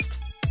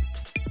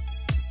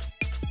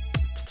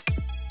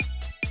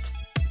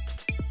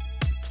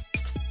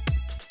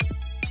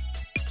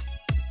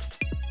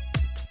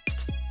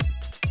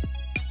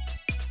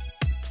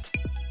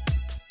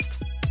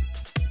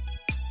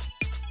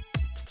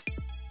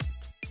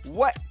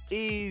What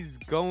is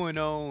going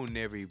on,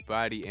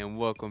 everybody, and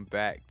welcome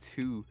back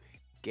to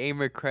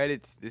Gamer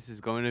Credits. This is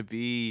going to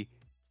be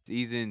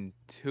season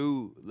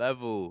 2,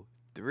 level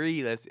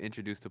 3. Let's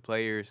introduce the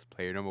players.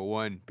 Player number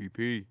 1,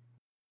 BP.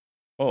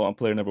 Oh, I'm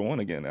player number 1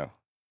 again now.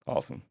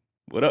 Awesome.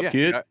 What up, Yeah,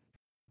 kid?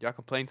 y'all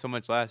complained so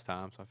much last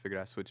time, so I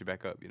figured I'd switch it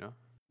back up,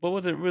 But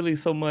was it really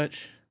so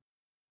much?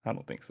 I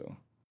don't think so.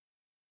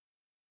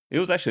 It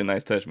was actually a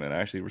nice touch, man. I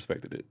actually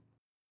respected it.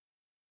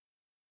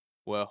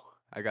 Well,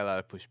 I got a lot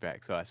of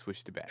pushback, so I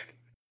switched it back.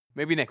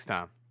 Maybe next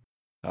time.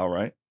 All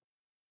right.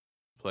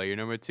 Player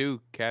number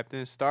 2,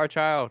 Captain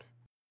Starchild.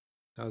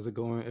 How's it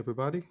going,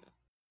 everybody?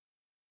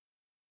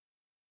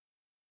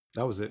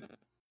 That was it.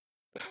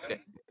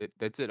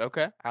 That's it.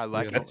 Okay, I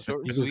like Yeah, it.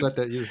 Short and you just sweet. let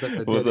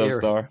that What's dead up, air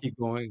Star? keep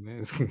going,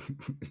 man.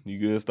 You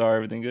good, Star?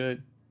 Everything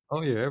good?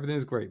 Oh yeah,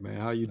 everything's great, man.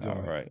 How you All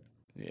doing? right.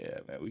 Yeah,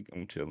 man.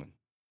 I'm chilling.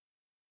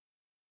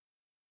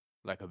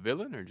 Like a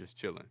villain or just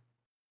chilling?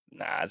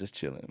 Nah, just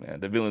chilling,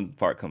 man. The villain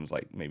part comes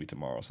like maybe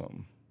tomorrow or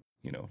something.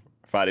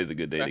 Friday's a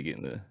good day Okay. to get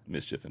into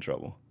mischief and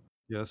trouble.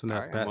 Yeah, that's when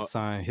All that right, bat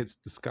sign hits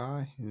the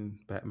sky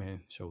and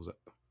Batman shows up.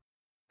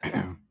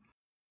 I'm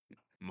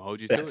gonna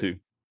hold you That to it.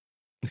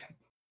 too.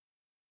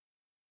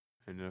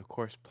 And then, of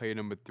course, player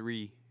number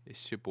 3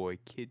 is your boy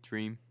Kid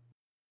Dream.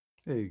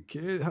 Hey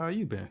kid, how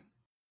you been?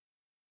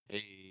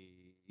 Hey,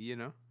 you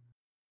know.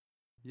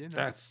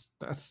 That's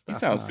He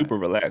sounds not, super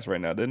relaxed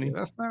right now, doesn't he? yeah,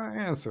 that's not an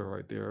answer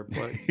right there.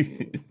 But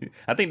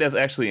I think that's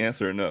actually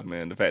answer enough,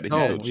 man. The fact that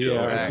he's so oh chill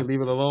yeah, right I now. should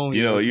leave it alone.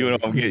 You Yeah, know, you know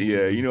okay. what I'm getting.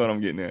 Yeah, you know what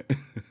I'm getting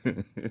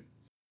at.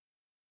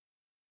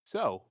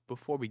 So,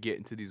 before we get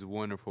into these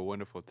wonderful,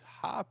 wonderful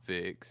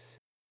topics,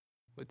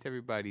 what's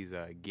everybody's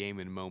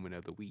gaming moment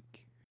of the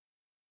week?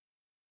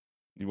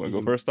 You want to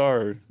go first,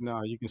 Star? Or?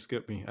 No, you can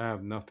skip me. I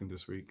have nothing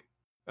this week.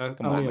 I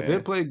Come on, mean, I man.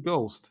 did play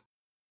Ghost.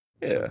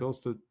 Yeah.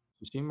 Ghost of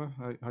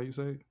Tsushima. How you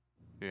say it?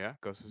 Yeah,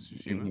 Ghost of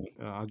Tsushima.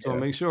 Mhm. I just want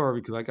to make sure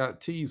because I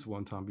got teased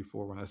one time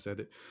before when I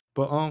said it.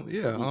 But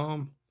yeah,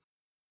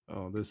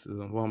 oh, this is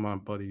one of my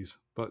buddies.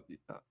 But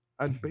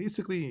I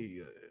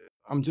basically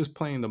I'm just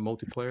playing the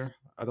multiplayer.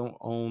 I don't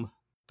own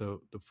the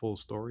full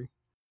story.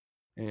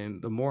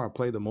 And the more I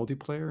play the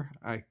multiplayer,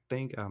 I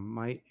think I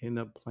might end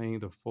up playing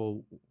the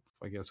full,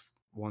 I guess,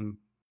 one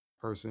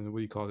person. What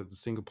do you call it? The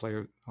single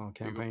player Single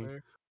campaign.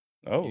 player?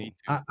 You Oh. need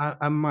to.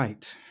 I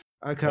might.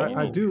 I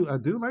Oh. do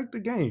like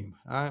the game.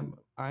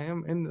 I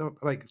am in the,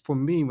 like, for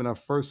me when I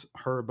first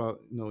heard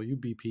about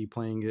UBP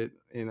playing it,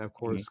 and of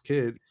course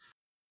Kid,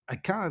 I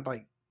kind of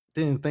like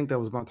didn't think that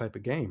was my type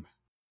of game.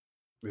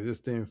 It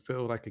just didn't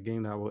feel like a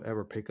game that I will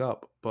ever pick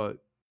up. But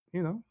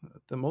the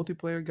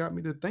multiplayer got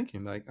me to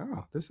thinking like,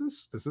 oh, this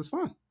is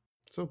fun.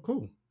 So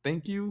cool.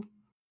 Thank you,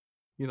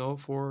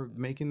 for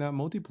making that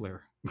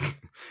multiplayer. You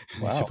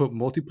should Wow. put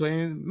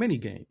multiplayer in many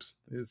games.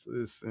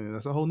 And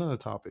that's a whole nother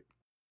topic.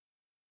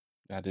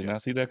 I did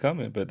not see that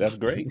coming, but that's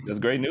great. That's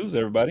great news,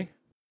 everybody.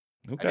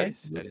 Okay.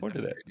 That Look is forward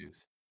to that. great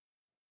news.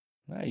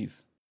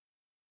 Nice.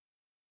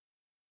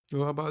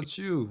 Well, how about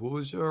you? What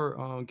was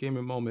your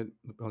gaming moment,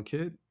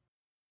 Kid?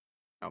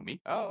 Oh,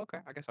 me? Oh, okay.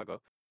 I guess I'll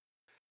go.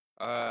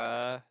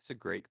 It's a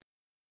great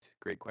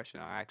question.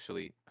 I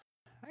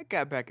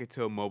got back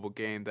into a mobile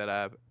game that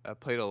I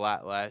played a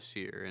lot last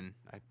year, and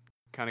I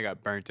kind of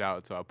got burnt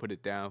out, so I put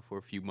it down for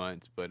a few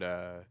months. But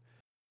the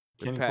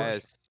Candy Crush?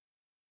 past,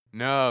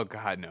 no,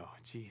 God, no,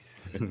 jeez,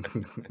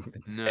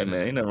 no, Hey, no,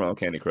 man, ain't no. nothing wrong with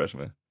Candy Crush,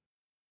 man.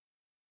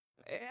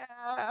 Yeah,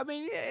 I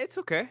mean, yeah, it's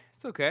okay,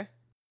 it's okay.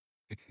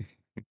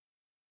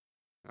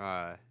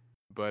 But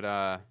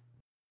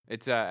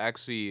it's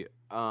actually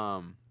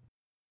a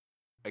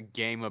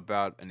game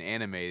about an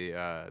anime,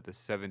 the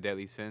Seven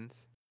Deadly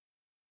Sins.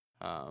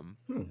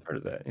 Heard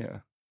of that, yeah.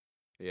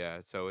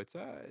 Yeah, so it's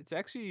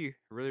actually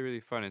really, really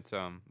fun. It's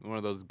one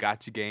of those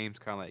gotcha games,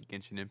 kind of like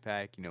Genshin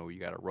Impact, where you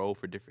got to roll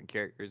for different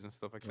characters and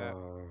stuff like that.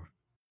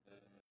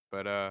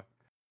 But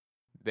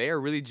they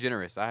are really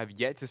generous. I have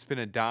yet to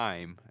spend a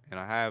dime, and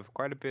I have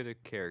quite a bit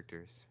of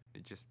characters.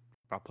 It just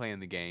by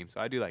playing the game,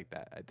 so I do like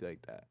that. I do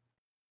like that.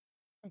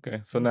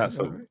 Okay, so All right,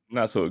 all right.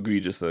 not so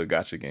egregious a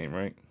gotcha game,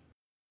 right?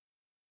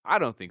 I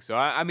don't think so.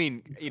 I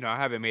mean, I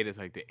haven't made it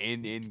like the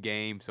end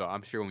game, so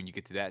I'm sure when you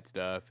get to that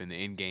stuff and the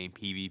end game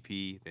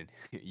PvP, then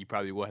you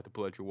probably will have to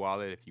pull out your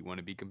wallet if you want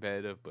to be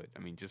competitive. But I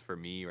mean, just for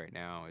me right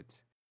now,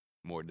 it's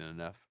more than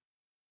enough.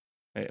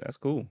 Hey, that's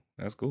cool.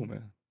 That's cool,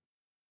 man.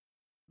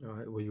 All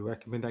right. Will you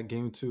recommend that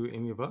game to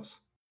any of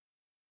us?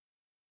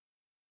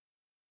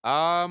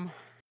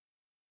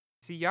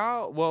 See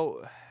y'all.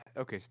 Well,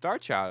 okay. Star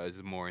Child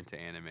is more into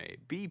anime.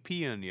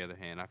 BP, on the other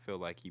hand, I feel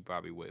like he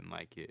probably wouldn't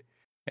like it.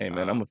 Hey,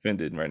 man, I'm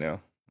offended right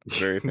now.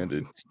 Very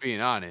offended. Just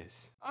being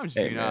honest. I'm just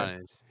Hey, being man,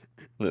 honest.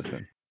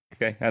 listen.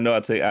 Okay, I know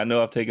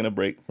I've taken a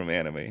break from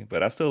anime,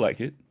 but I still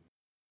like it.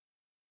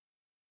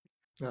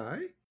 All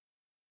right.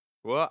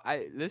 Well,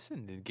 I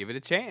listen. Then give it a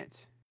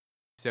chance.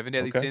 Seven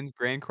Deadly Okay. Sins,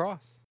 Grand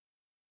Cross.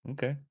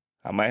 Okay.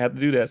 I might have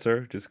to do that,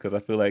 sir, just because I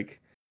feel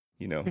like,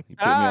 you put me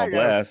Ah, on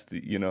blast,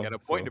 you know. got a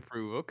point to So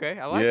prove. Okay,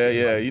 I like yeah, it.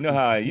 yeah. You know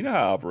how I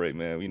operate,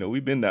 man.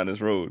 We've been down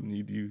this road.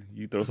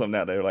 You throw something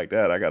out there like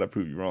that, I gotta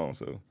prove you wrong.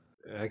 So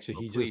Actually,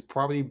 he Hopefully, just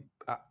probably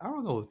I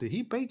don't know. Did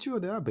he bait you or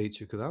did I bait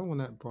you? Because I don't want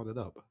that brought it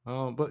up.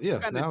 But yeah,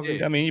 kind of now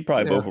did. I mean, you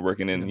probably yeah, both were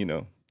working yeah, in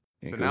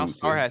So now cahoots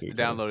Star has to to each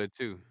other. download it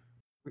too.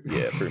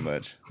 Yeah, pretty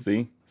much.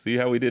 See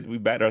how we did? We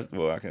backed our.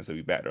 Well, I can't say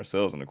we backed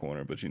ourselves in the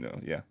corner, but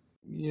yeah,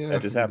 yeah,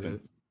 that just we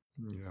happened.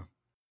 did. Yeah,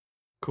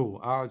 cool.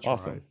 I'll try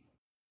Awesome.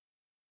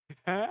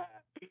 it.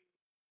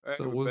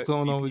 So what's But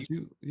going on BP, with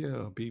you?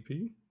 Yeah,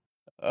 BP.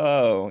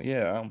 Oh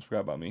yeah, I almost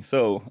forgot about me.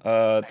 So,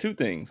 two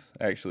things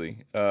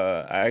actually.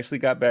 I actually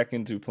got back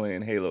into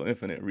playing Halo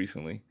Infinite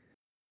recently.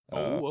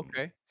 oh, Um,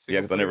 okay. yeah,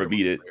 Single because I never player,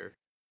 beat it.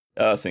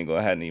 multiplayer. Single.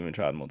 I hadn't even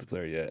tried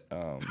multiplayer yet.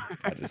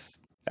 I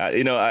just, I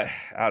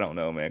don't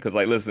know, man. Because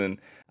like, listen,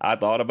 I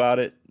thought about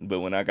it, but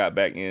when I got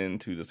back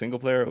into the single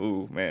player,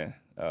 ooh, man,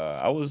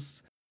 I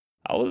was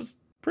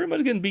pretty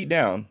much getting beat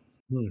down.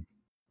 Hmm.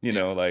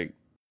 Yeah. Like,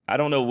 I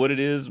don't know what it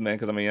is, man.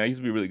 Because I mean, I used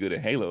to be really good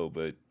at Halo,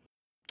 but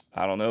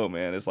I don't know,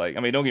 man. It's like, I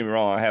mean, don't get me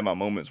wrong. I had my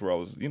moments where I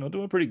was,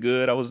 doing pretty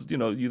good. I was,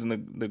 using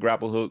the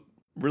grapple hook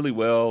really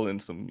well and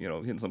some,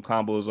 hitting some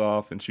combos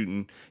off and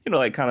shooting,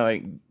 like kind of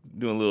like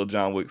doing a little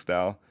John Wick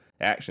style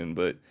action.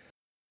 But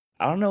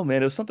I don't know, man.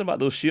 There's something about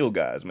those shield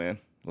guys, man.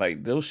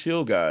 Like those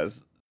shield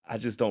guys, I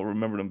just don't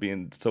remember them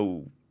being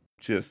so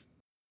just,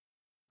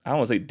 I don't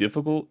want to say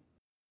difficult,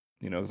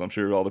 because I'm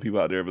sure all the people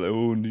out there be like,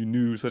 oh,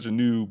 new, such a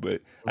noob.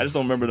 But I just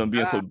don't remember them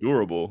being so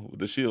durable with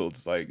the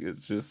shields. Like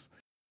it's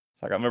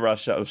like I remember I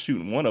was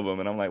shooting one of them,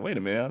 and I'm like, wait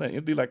a minute,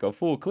 it'd be like a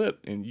full clip,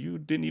 and you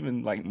didn't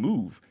even like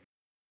move.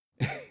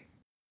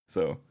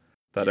 So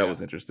thought that Yeah.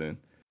 was interesting.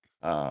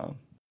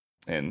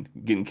 And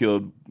getting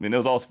killed, and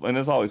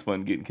it's always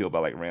fun getting killed by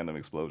like random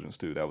explosions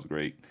too. That was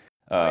great.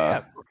 Oh yeah,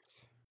 of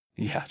course.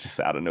 Yeah, just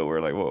out of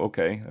nowhere, like, well,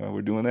 okay,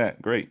 we're doing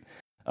that, great.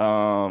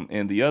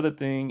 And the other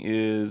thing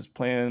is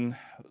playing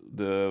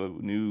the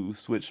new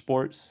Switch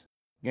Sports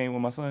game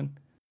with my son.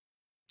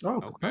 Oh,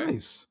 Okay.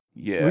 nice.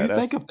 What do Yeah, you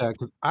think that's. of that?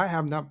 Because I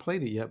have not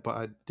played it yet, but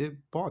I did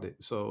bought it.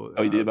 So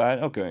Oh, you did buy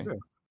it? Okay. yeah.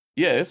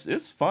 Yeah,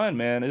 it's fun,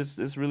 man.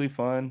 It's really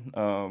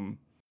fun.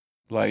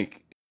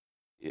 Like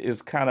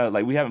it's kind of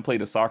like we haven't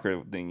played the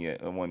soccer thing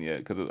yet, one yet,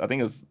 because I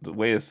think it's the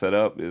way it's set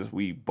up is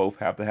we both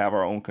have to have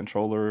our own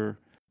controller.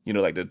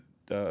 Like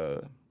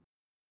the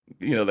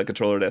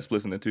controller that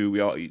splits into two.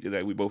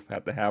 We both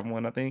have to have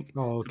one, I think,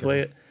 Oh, to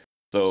play okay. it.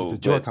 So So, the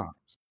but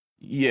Joy-Cons.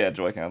 yeah,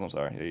 Joy-Cons. I'm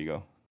sorry. There you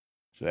go.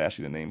 Should have asked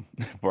you the name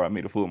before I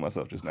made a fool of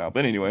myself just now.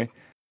 But anyway,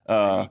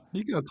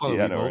 You can call it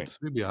yeah, I know, right?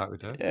 remotes. We'd be all right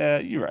with that. Yeah,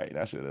 you're right.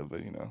 I should have,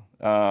 but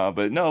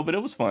but no, but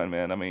it was fun,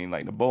 man. I mean,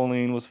 like the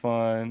bowling was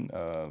fun.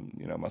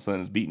 My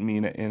son is beating me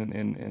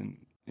in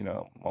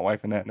my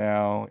wife in that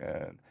now,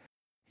 and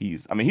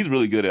he's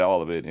really good at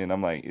all of it. And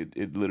I'm like,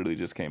 it literally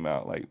just came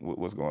out. Like,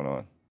 what's going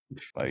on?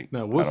 Like,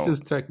 Now, I what's don't.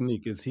 his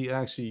technique? Is he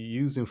actually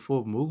using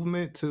full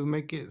movement to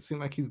make it seem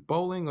like he's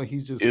bowling, or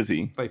he's just Is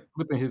he? like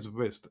flipping his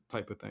wrist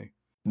type of thing?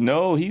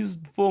 No, he's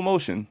full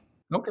motion.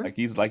 Okay.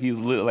 He's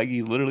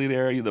literally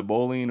there, either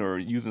bowling or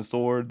using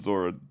swords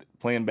or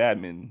playing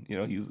badminton.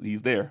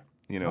 He's there.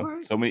 All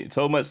right. So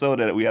much so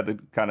that we have to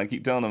kind of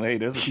keep telling him, hey,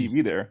 there's a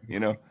TV there.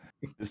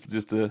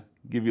 Just to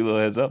give you a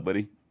little heads up,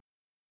 buddy.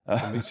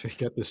 So make sure he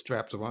got the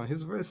straps around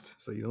his wrist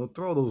so you don't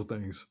throw those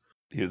things.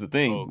 Here's the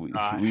thing, Oh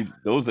God.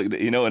 those are,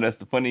 and that's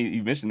the funny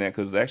you mentioned that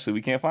because actually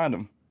we can't find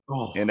them,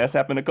 and that's Oh.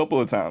 happened a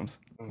couple of times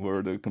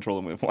where the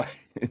controller went flying.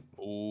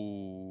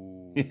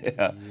 Oh.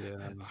 Yeah.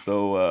 Yeah.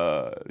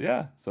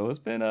 So so it's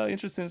been an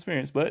interesting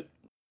experience, but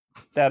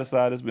that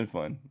aside, it's been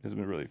fun. It's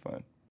been really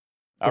fun.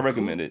 I The cool,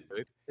 recommend it,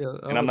 yeah,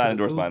 I and I'm would say not the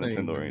endorsed cool by thing,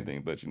 Nintendo or man.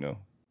 anything, but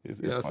it's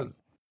Yeah, so fun.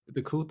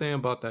 the cool thing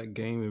about that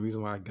game, the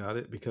reason why I got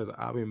it, because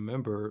I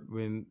remember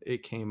when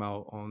it came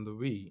out on the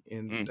Wii,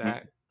 and Hmm.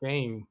 that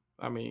game,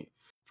 I mean,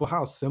 for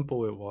how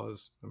simple it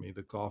was, I mean,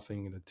 the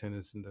golfing and the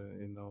tennis and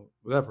the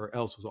whatever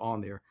else was on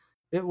there,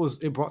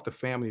 it brought the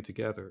family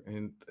together,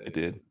 and It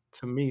did.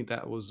 to me,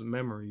 that was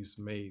memories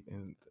made,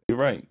 and You're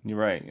right. You're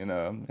right. And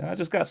I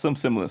just got some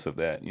semblance of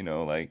that.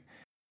 Like,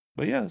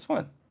 but yeah, it's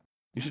fun.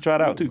 You should try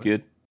it out cool, too, man.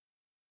 kid.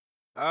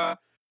 I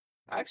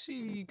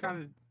actually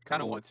kind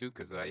of want to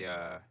because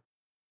I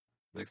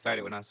was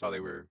excited when I saw they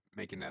were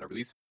making that or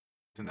releasing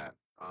that.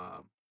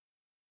 I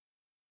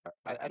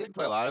didn't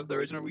play a lot of the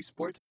original Wii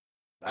Sports.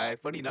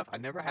 Funny enough, I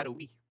never had a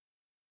Wii.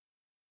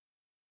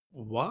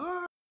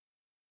 What?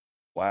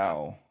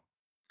 Wow.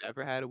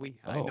 Never had a Wii.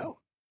 I Oh, know.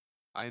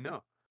 I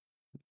know.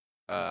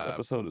 this Uh,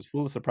 episode is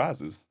full of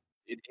surprises.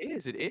 it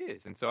is. It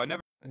is. And so I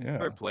never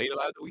Yeah. played a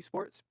lot of the Wii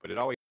Sports, but it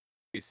always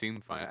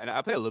seemed fun. And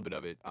I played a little bit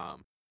of it.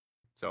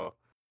 So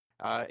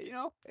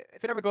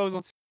if it ever goes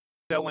on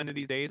sale one of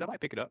these days, I might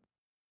pick it up.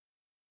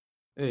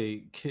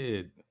 Hey,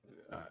 kid,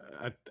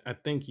 I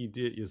think you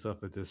did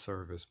yourself a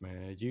disservice,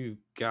 man. You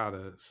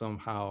gotta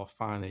somehow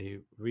find a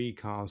Wii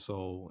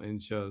console and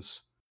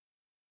just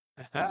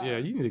yeah,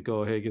 you need to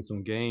go ahead and get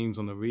some games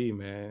on the Wii,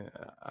 man.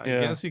 I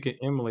Yeah. guess you can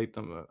emulate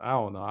them. I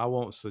don't know. I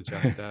won't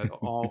suggest that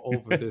all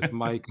over this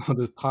mic on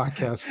this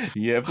podcast,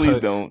 Yeah, please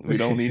but don't. We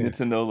don't need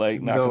Nintendo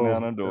like knocking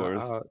down no, our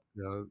doors.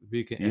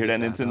 we can You hear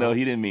edit that, that Nintendo? out.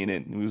 He didn't mean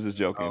it. He was just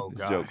joking. Oh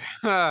It's God.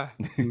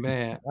 jokes.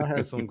 Man, I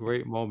had some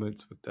great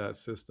moments with that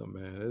system,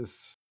 man.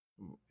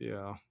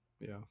 Yeah,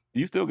 yeah.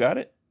 You still got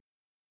it?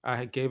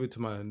 I gave it to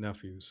my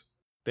nephews.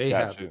 They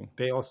Got have it. you.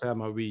 They also have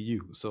my Wii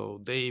U,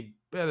 so they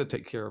better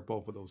take care of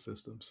both of those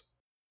systems.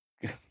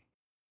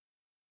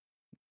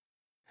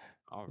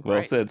 All Well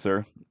right. said,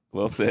 sir.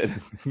 Well said.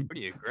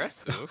 Pretty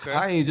aggressive. Okay.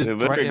 I ain't just Yeah,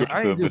 very threatening.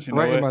 I ain't aggressive, just but you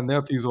know threatening what? my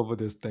nephews over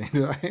this thing.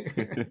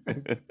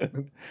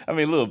 I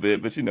mean, a little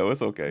bit, but you know,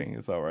 it's okay.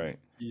 It's all right.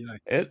 Yikes!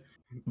 It,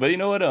 but you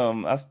know what?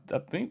 I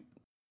think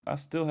I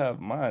still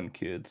have mine,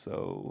 kid.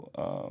 So,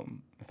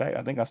 in fact,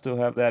 I think I still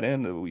have that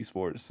in the Wii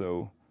Sports.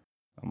 So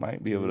I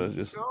might be There able to you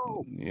just,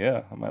 go.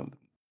 yeah, I might,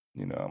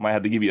 I might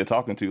have to give you a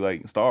talking to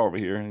like Star over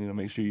here,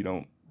 make sure you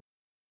don't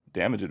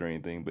damage it or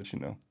anything. But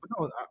No,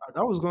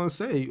 I was gonna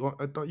say.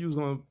 I thought you was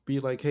gonna be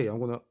like, "Hey, I'm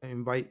gonna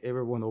invite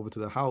everyone over to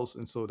the house,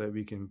 and so that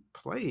we can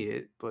play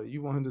it." But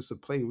you want him just to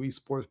play Wii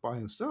Sports by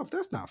himself?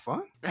 That's not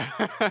fun.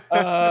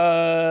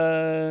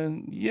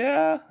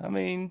 yeah, I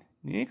mean,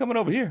 you ain't coming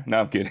over here. No,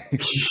 I'm kidding.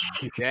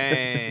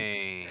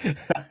 Dang.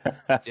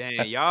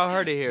 Dang. Y'all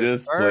heard it here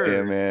Just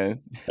playing, first.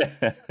 man.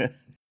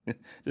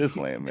 Just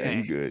playing, man.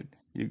 You Dang. good.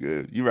 You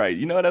good. You're right.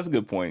 You know what? That's a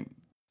good point,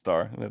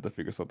 Star. We have to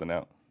figure something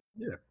out.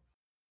 Yeah.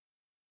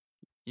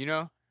 You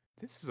know,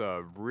 this is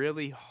a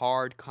really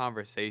hard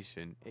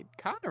conversation. It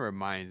kind of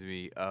reminds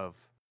me of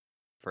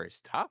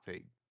first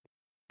topic.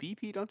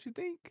 BP, don't you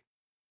think?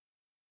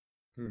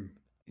 Hmm.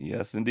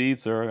 Yes, indeed,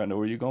 sir. I know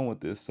where you're going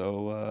with this.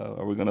 So,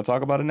 are we going to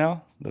talk about it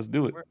now? Let's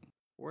do it.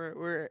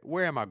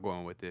 Where am I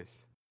going with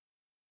this?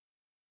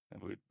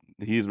 And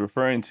he's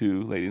referring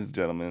to, ladies and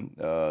gentlemen,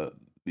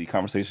 the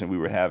conversation we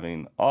were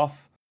having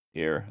off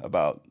air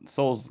about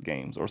Souls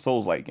games or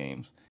Souls-like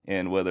games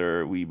and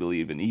whether we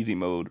believe in easy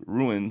mode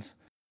ruins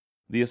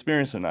the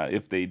experience or not.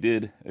 If they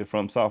did, if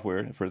From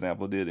Software, for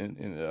example,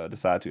 did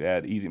decide to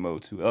add easy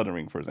mode to Elden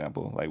Ring, for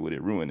example, like would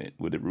it ruin it?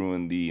 Would it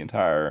ruin the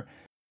entire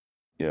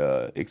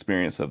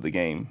experience of the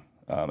game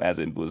as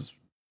it was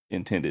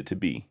intended to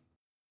be?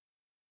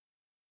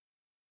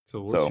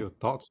 So, what's So, your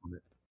thoughts on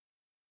it?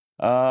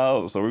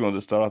 so we're gonna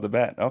just start off the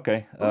bat.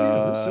 Okay. Oh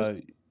yeah, let's do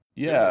it.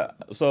 Yeah.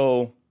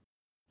 So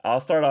I'll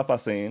start off by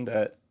saying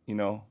that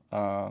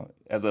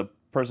as a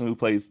person who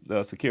plays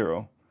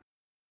Sekiro,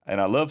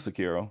 and I love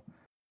Sekiro,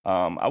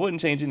 I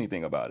wouldn't change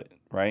anything about it,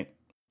 right?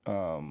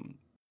 Um,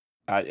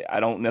 I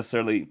don't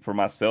necessarily, for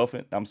myself,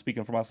 and I'm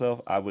speaking for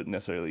myself, I wouldn't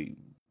necessarily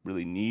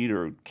really need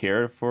or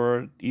care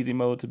for easy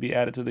mode to be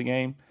added to the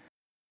game.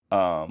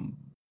 Um,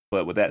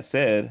 but with that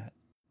said,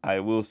 I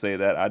will say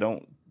that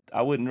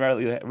I wouldn't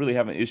really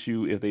have an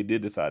issue if they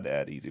did decide to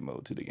add easy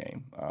mode to the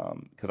game,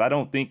 because I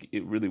don't think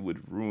it really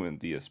would ruin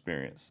the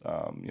experience.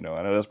 I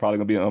know that's probably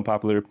gonna be an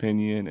unpopular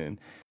opinion, and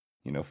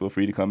feel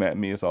free to come at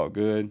me. It's all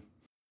good.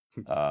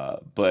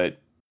 But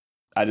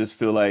I just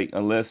feel like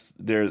unless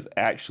there's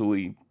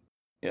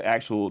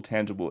actual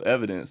tangible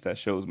evidence that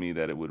shows me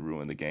that it would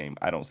ruin the game,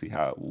 I don't see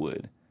how it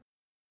would.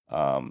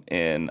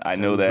 And I Have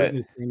know you that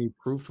witnessed any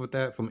proof of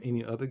that from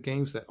any other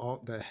games that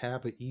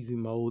have an easy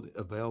mode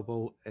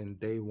available in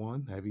day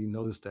one? Have you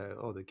noticed that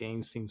the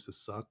game seems to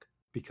suck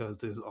because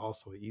there's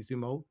also an easy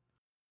mode?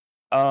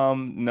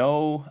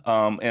 No,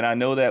 and I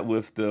know that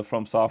with the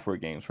From Software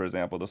games, for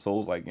example, the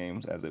Souls-like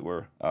games, as it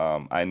were,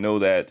 I know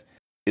that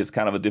it's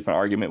kind of a different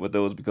argument with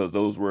those because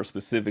those were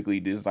specifically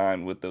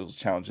designed with those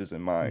challenges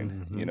in mind.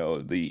 Hmm.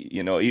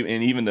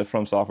 Even the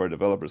From Software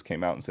developers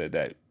came out and said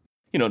that,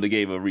 they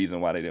gave a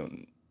reason why they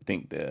didn't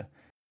think to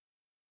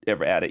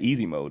ever add an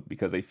easy mode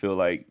because they feel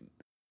like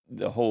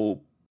the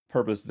whole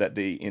purpose that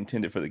they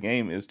intended for the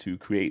game is to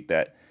create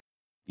that,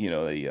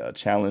 the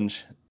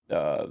challenge,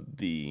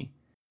 the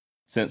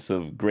sense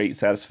of great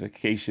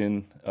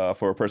satisfaction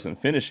for a person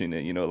finishing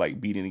it, like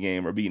beating the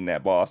game or beating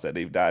that boss that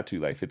they've died to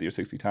like 50 or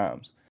 60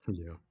 times.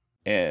 Yeah.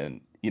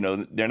 And,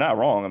 they're not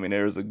wrong. I mean,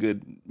 there's a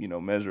good,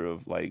 measure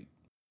of like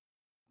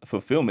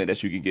fulfillment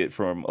that you can get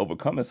from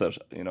overcoming such,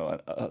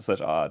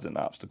 such odds and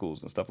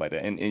obstacles and stuff like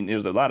that. And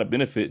there's a lot of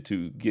benefit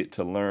to get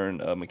to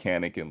learn a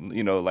mechanic and,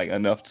 like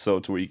enough so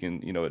to where you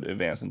can,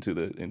 advance into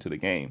the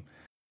game.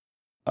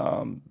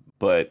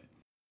 But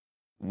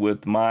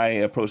with my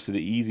approach to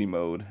the easy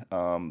mode,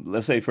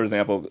 let's say, for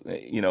example,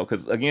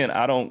 because again,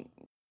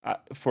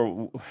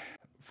 for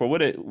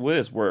what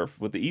it's worth,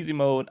 with the easy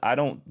mode, I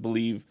don't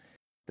believe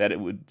that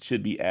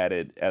should be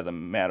added as a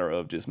matter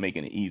of just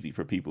making it easy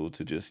for people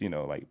to just,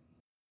 like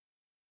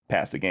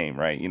pass the game,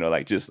 right?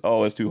 Like just,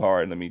 oh, it's too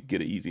hard. Let me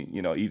get it easy,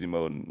 easy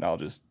mode, and I'll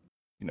just,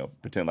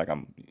 pretend like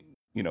I'm,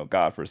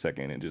 God for a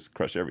second and just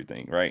crush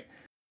everything, right?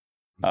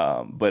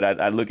 But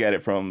I look at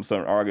it from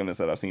some arguments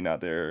that I've seen out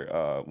there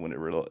when it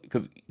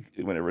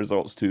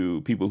results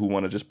to people who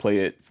want to just play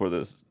it for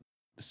this,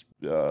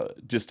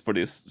 just for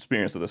the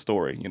experience of the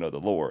story, the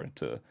lore,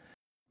 to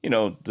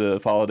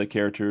follow the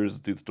characters,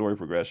 do the story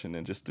progression,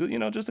 and just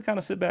to kind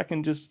of sit back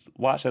and just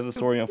watch as the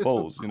story It's a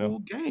unfolds. cool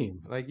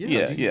game. Like, yeah,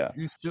 Yeah, you yeah.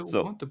 you still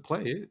So want to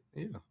play it.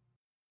 Yeah.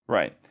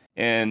 right,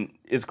 and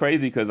it's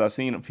crazy because I've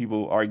seen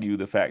people argue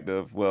the fact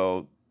of,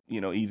 well,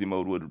 easy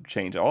mode would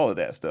change all of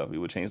that stuff. It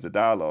would change the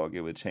dialogue.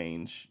 It would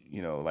change,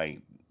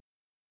 like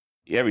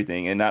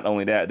everything. And not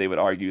only that, they would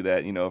argue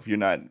that,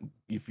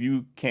 if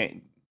you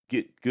can't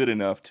get good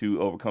enough to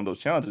overcome those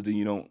challenges, then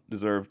you don't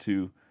deserve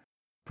to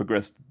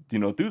progress,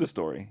 through the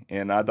story.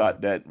 And I Yeah.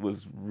 thought that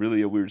was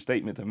really a weird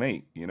statement to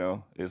make.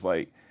 It's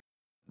like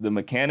the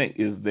mechanic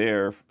is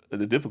there,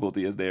 the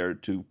difficulty is there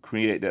to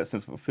create that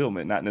sense of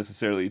fulfillment, not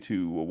necessarily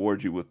to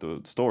reward you with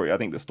the story. I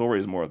think the story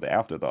is more of the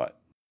afterthought.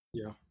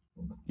 Yeah.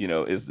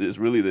 It's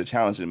really the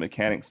challenge and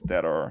mechanics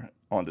that are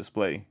on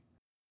display.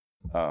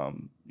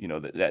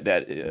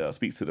 That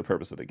speaks to the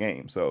purpose of the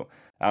game. So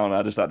I don't know.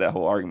 I just thought that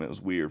whole argument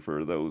was weird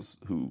for those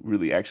who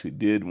really actually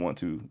did want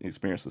to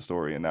experience the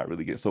story and not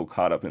really get so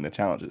caught up in the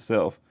challenge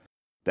itself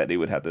that they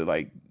would have to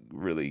like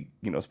really,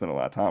 spend a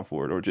lot of time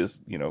for it, or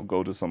just,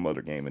 go to some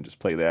other game and just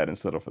play that and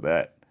settle for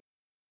that.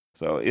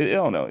 So I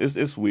don't know.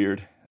 It's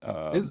weird.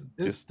 It's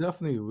Just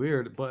definitely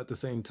weird, but at the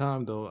same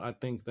time, though, I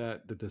think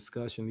that the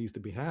discussion needs to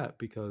be had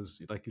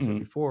because, like you said mhm,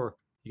 before,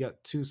 you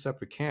got two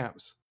separate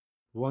camps.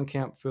 One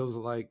camp feels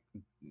like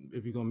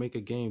if you're gonna make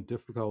a game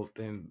difficult,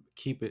 then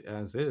keep it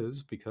as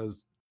is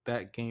because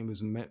that game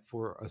is meant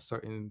for a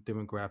certain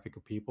demographic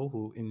of people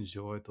who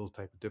enjoy those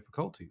type of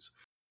difficulties.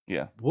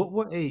 yeah, What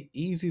would a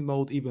easy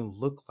mode even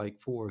look like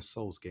for a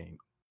Souls game,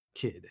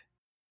 kid?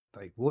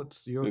 Like,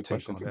 what's your good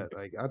take question on too. that?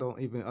 Like, I don't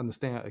even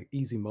understand an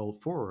easy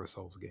mode for a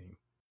Souls game.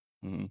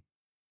 Hmm.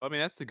 I mean,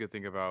 that's the good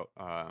thing about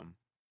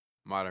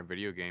modern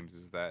video games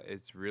is that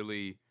it's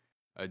really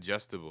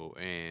adjustable,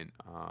 and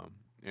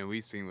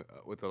we've seen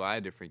with a lot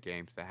of different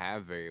games that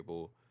have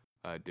variable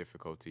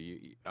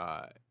difficulty.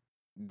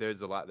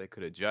 There's a lot that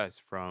could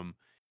adjust from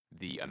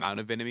the amount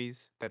of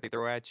enemies that they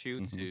throw at you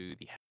Hmm. to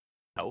the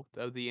health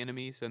of the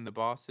enemies and the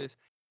bosses,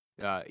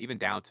 even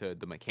down to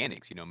the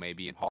mechanics.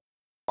 Maybe in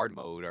hard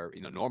mode or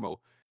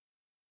normal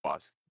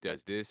boss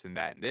does this and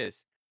that and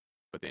this,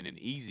 but then in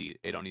easy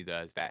it only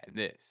does that and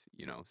this.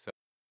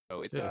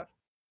 So it's Yeah.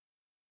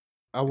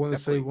 a I it's want to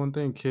say definitely one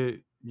thing,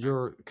 kid.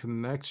 Your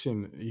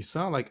connection, you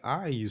sound like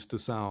I used to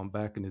sound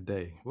back in the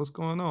day. What's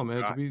going on,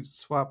 man? uh, Did we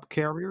swap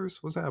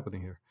carriers? What's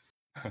happening here?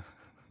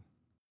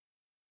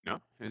 no.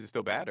 Is it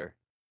still bad or?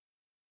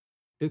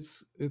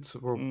 It's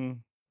ro- Mm,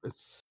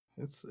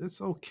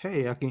 it's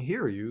okay. I can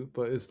hear you,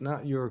 but it's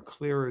not your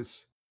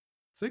clearest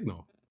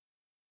signal.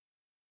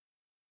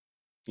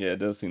 yeah, it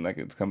does seem like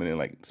it's coming in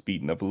like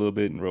speeding up a little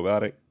bit and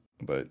robotic,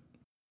 but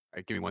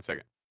Give me 1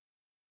 second.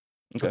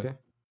 okay. Okay.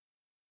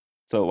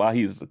 So while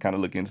he's kind of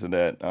looking into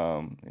that,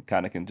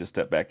 kind of can just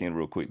step back in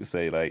real quick to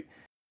say, like,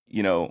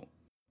 you know,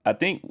 I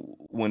think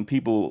when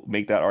people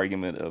make that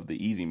argument of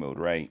the easy mode,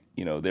 right?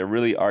 They're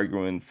really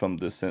arguing from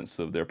the sense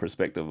of their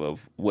perspective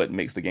of what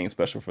makes the game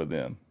special for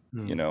them.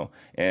 Hmm.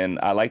 And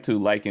I like to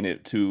liken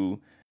it to,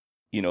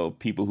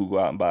 people who go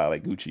out and buy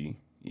like Gucci,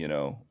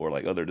 or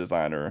like other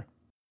designer,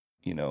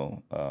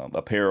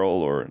 apparel,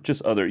 or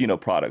just other,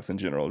 products in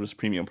general, just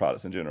premium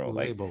products in general.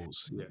 Like,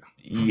 Labels. Yeah.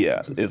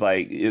 yeah, it's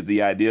like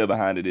the idea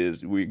behind it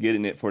is we're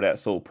getting it for that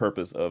sole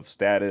purpose of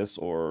status,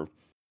 or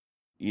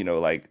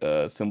like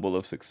a symbol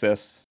of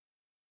success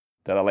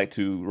that I like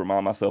to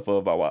remind myself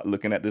of by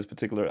looking at this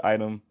particular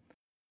item.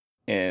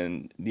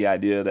 And the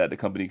idea that the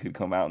company could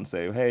come out and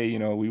say, hey,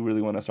 we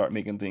really want to start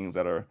making things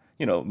that are,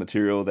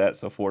 material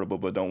that's affordable,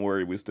 but don't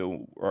worry, we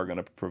still are going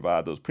to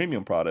provide those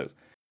premium products.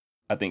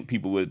 I think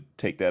people would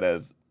take that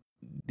as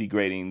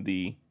degrading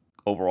the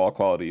overall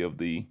quality of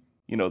the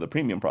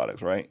premium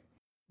products, right?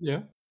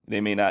 Yeah.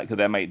 They may not, because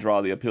that might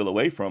draw the appeal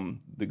away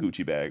from the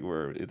Gucci bag.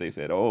 Where if they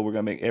said, "Oh, we're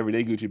gonna make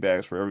everyday Gucci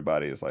bags for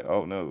everybody," it's like,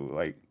 "Oh no!"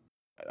 Like,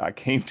 I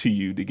came to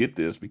you to get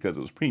this because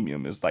it was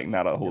premium. It's like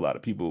not a whole Yep. lot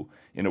of people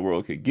in the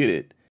world could get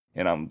it,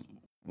 and I'm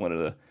one of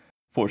the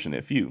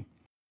fortunate few.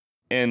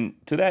 And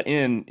to that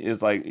end,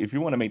 is like if you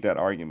want to make that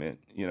argument,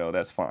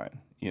 that's fine.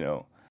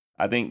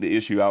 I think the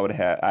issue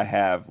I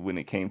have when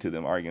it came to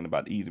them arguing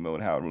about the easy mode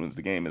and how it ruins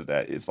the game is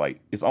that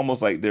it's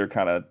almost like they're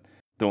kind of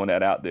throwing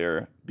that out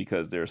there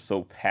because they're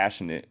so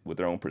passionate with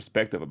their own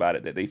perspective about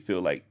it that they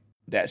feel like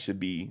that should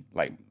be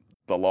like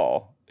the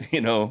law, you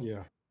know?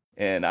 Yeah.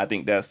 And I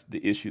think that's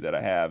the issue that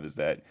I have, is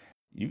that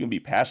you can be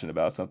passionate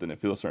about something and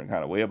feel a certain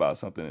kind of way about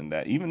something, and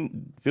that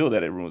even feel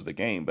that it ruins the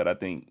game. But I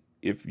think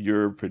if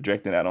you're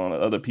projecting that on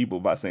other people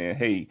by saying,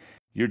 hey,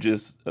 you're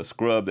just a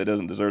scrub that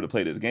doesn't deserve to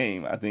play this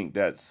game, I think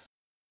that's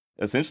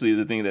essentially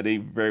the thing that they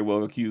very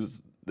well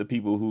accuse the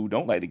people who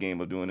don't like the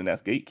game of doing, and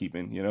that's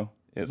gatekeeping.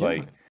 It's Yeah.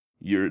 like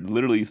you're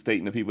literally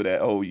stating to people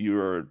that, oh,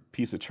 you're a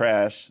piece of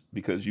trash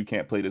because you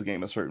can't play this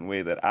game a certain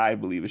way that I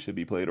believe it should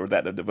be played, or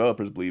that the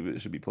developers believe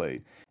it should be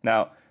played.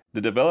 Now,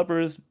 the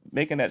developers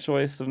making that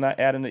choice of not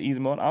adding the easy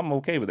mode, I'm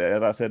okay with that.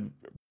 As I said,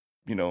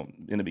 in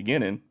the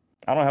beginning,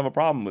 I don't have a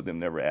problem with them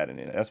never adding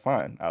it. That's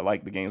fine. I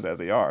like the games as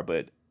they are.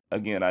 But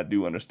again, I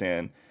do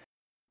understand,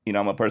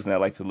 I'm a person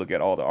that likes to look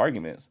at all the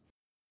arguments.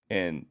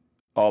 And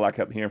all I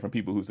kept hearing from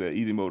people who said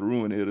easy mode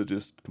ruin it, it'll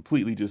just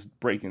completely just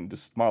break and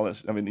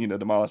demolish. I mean,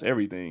 demolish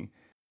everything.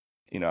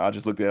 I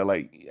just looked at it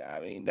like, yeah,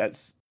 I mean,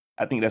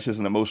 I think that's just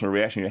an emotional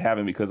reaction you're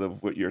having because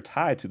of what you're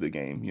tied to the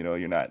game.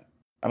 You're not.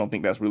 I don't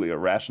think that's really a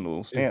rational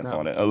It's stance not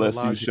on it, no unless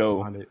you logic show,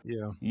 behind it.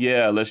 Yeah.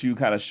 yeah, unless you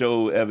kind of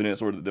show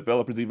evidence, or the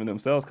developers even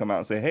themselves come out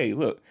and say, hey,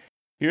 look,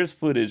 here's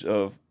footage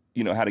of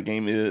how the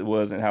game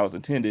was and how it's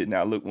intended.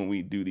 Now look, when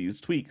we do these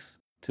tweaks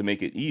to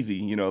make it easy,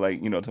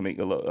 to make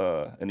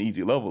an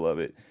easy level of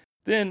it,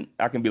 then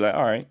I can be like,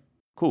 all right,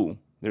 cool.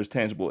 There's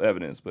tangible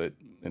evidence. But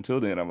until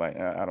then, I'm like,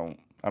 I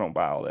don't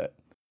buy all that.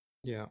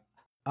 Yeah.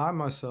 I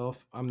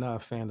myself, I'm not a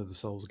fan of the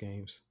Souls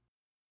games.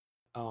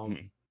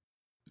 Mhm.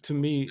 To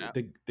me, Snap.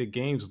 the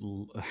games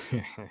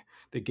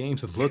the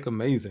games look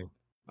amazing.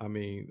 I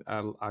mean,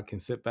 I can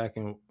sit back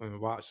and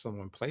watch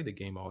someone play the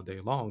game all day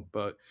long,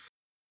 but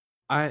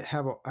I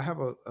have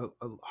a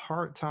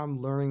hard time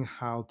learning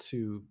how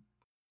to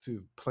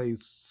play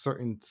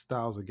certain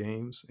styles of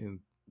games in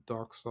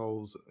Dark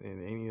Souls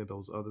and any of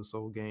those other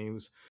Soul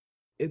games.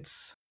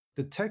 It's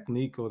the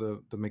technique or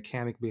the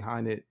mechanic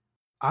behind it.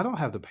 I don't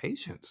have the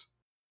patience.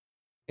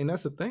 And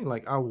that's the thing.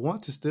 Like I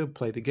want to still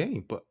play the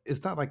game, but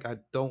it's not like I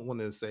don't want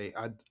to say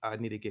I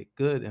need to get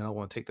good and I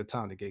want to take the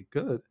time to get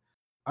good.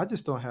 I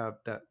just don't have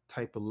that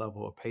type of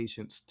level of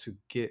patience to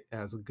get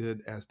as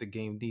good as the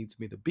game needs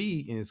me to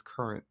be in its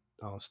current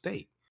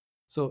state.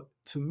 So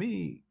to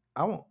me,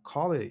 I won't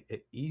call it an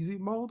easy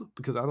mode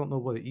because I don't know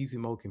what an easy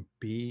mode can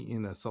be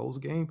in a Souls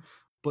game,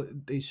 but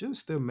they should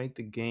still make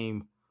the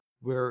game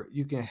where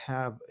you can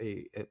have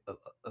a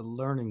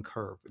learning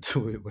curve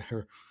to it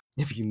where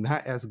if you're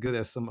not as good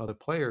as some other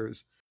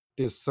players,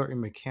 there's certain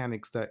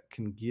mechanics that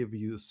can give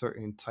you a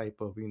certain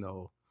type of,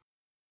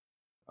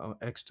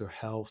 extra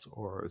health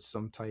or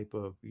some type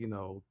of,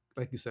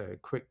 like you said, a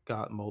quick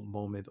god mode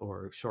moment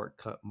or a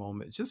shortcut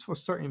moment, just for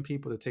certain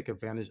people to take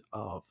advantage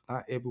of.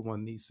 Not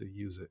everyone needs to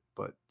use it,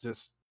 but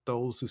just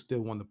those who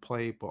still want to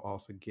play, but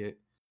also get,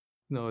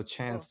 a Well,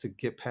 chance to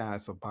get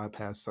past or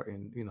bypass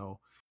certain,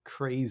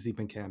 crazy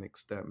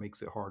mechanics that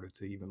makes it harder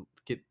to even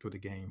get through the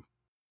game.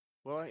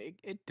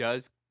 it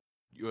does.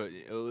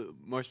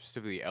 More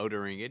specifically, Elden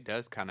Ring. It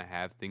does kind of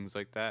have things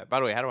like that. By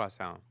the way, how do I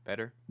sound?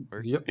 Better?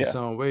 Worse? Yep, you Yeah,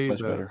 sound way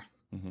much better. better.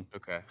 Hmm.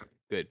 Okay,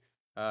 good.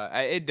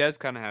 It does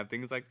kind of have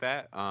things like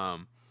that.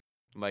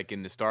 Like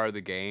in the start of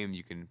the game,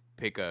 you can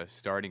pick a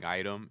starting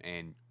item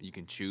and you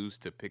can choose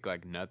to pick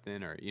like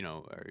nothing or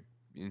or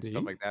and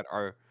stuff See? like that,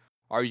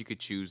 or you could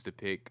choose to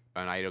pick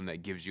an item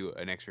that gives you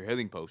an extra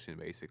healing potion,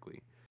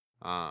 basically.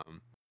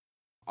 Um,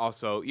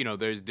 Also,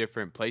 there's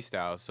different play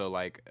styles. So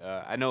like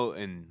I know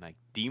in like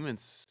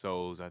Demon's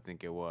Souls, I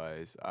think it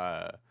was,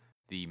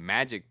 the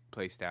magic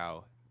play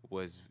style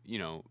was,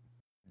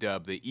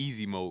 dubbed the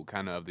easy mode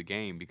kind of the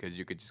game because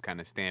you could just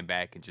kind of stand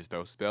back and just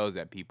throw spells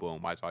at people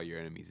and watch all your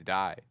enemies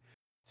die.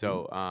 See?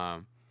 So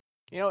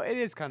it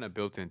is kind of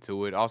built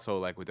into it. Also,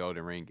 like with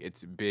Elden Ring,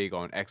 it's big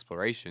on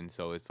exploration.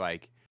 So it's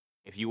like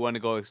if you want to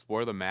go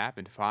explore the map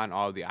and find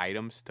all the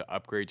items to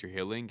upgrade your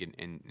healing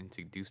and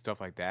to do stuff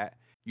like that,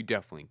 you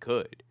definitely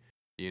could.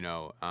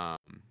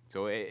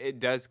 So it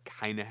does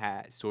kind of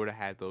sort of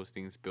have those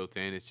things built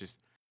in. It's just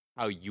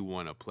how you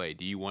want to play.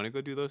 Do you want to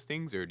go do those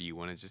things, or do you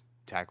want to just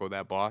tackle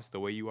that boss the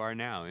way you are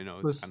now?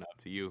 It's Let's kind of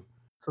up to you.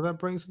 So that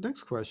brings the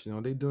next question.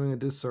 Are they doing a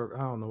disservice?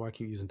 I don't know why I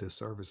keep using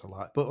disservice a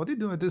lot, but are they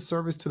doing a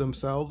disservice to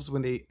themselves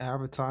when they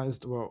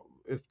advertised, well,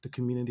 if the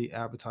community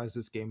advertised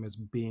this game as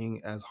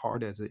being as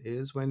hard as it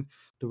is, when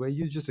the way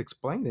you just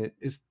explained it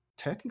is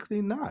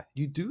technically not.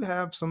 You do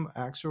have some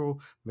actual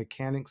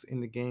mechanics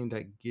in the game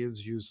that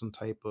gives you some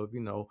type of,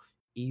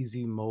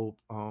 easy mode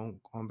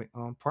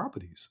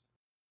properties.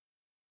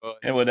 Well,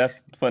 And well,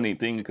 that's the funny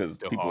thing it's because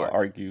still people hard.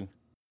 argue.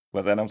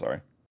 Was that? I'm sorry.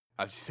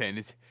 I'm just saying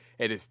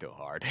it is still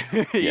hard.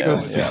 Yeah, What you yeah.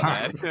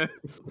 said.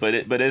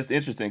 But it's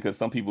interesting because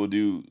some people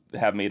do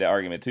have made that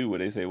argument too, where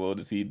they say, well,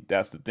 to see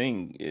that's the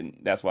thing, and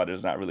that's why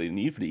there's not really a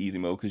need for the easy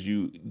mode because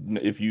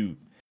if you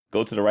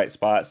go to the right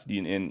spots,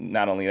 and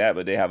not only that,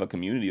 but they have a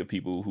community of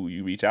people who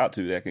you reach out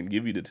to that can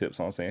give you the tips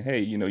on saying, hey,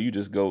 you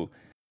just go,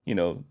 you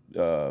know,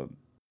 uh,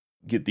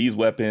 get these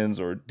weapons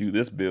or do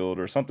this build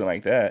or something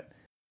like that,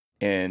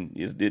 and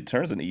it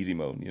turns into easy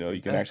mode.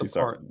 You can That's the actually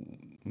start.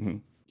 part.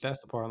 Mhm. That's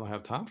the part I don't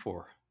have time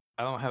for.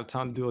 I don't have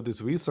time to do all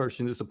this research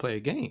and just to play a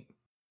game.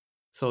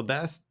 So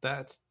that's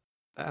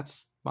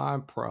my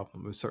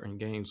problem with certain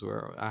games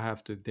where I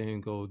have to then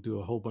go do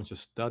a whole bunch of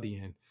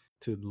studying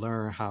to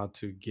learn how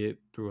to get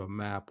through a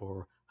map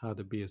or how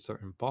to be a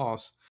certain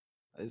boss.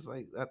 It's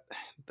like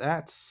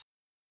that's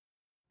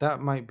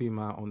that might be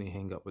my only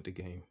hang up with the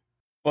game.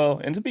 Well,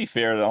 and to be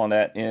fair on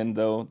that end,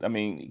 though, I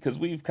mean, because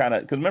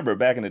remember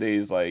back in the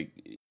days, like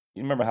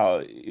you remember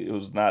how it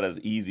was not as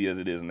easy as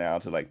it is now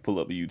to like pull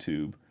up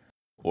YouTube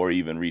or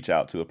even reach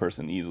out to a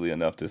person easily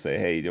enough to say,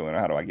 hey,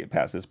 how do I get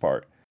past this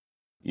part?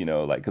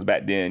 Like because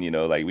back then,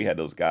 like we had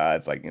those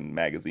guides like in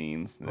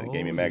magazines, Oh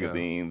gaming yeah.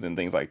 magazines and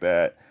things like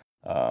that.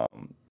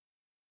 Um,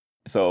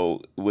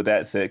 so with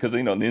that said, because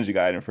Ninja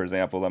Gaiden, for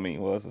example, I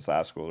mean, well, it's a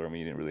side scroller. I mean,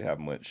 you didn't really have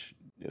much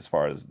as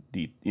far as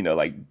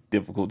like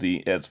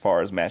difficulty as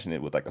far as matching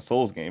it with like a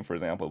Souls game, for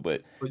example.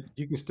 But But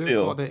you can still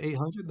call still, the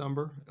 800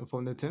 number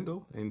from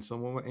Nintendo and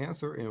someone will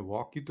answer and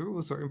walk you through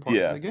certain parts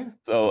of yeah. the game.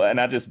 So, and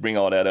I just bring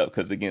all that up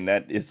because again,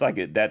 that it's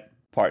like that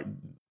part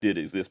did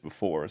exist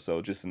before.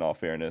 So, just in all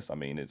fairness, I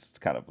mean, it's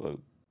kind of a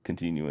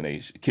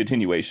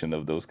continuation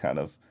of those kind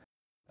of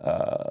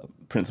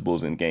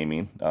principles in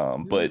gaming. Yeah.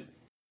 But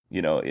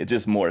it's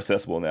just more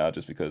accessible now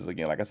just because,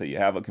 again, like I said, you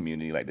have a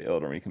community like the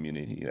Elden Ring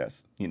community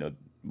that's,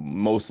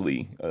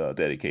 mostly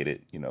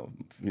dedicated,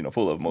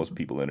 full of most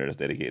people in there that's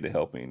dedicated to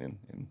helping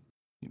and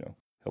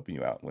helping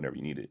you out whenever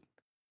you need it.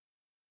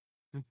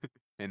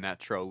 And not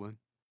trolling.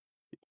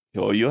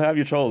 Well, you'll have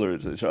your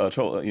trollers,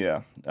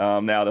 yeah.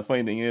 Now the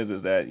funny thing is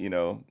that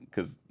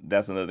because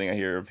that's another thing I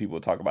hear people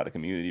talk about the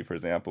community, for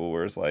example,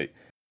 where it's like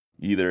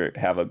you either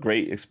have a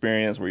great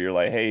experience where you're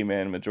like, hey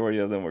man, majority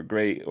of them were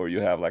great, or you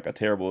have like a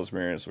terrible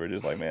experience where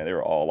just like, man, they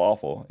were all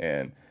awful.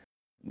 And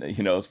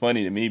it's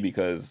funny to me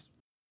because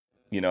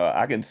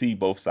I can see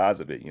both sides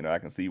of it. I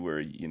can see where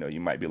you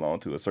might belong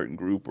to a certain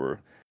group,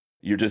 or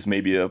you're just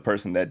maybe a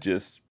person that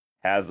just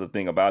has a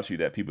thing about you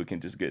that people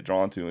can just get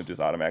drawn to and just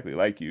automatically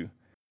like you.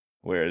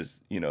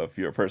 Whereas, if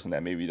you're a person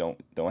that maybe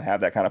don't have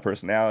that kind of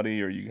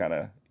personality, or you kind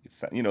of,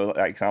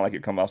 like sound like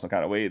you come off some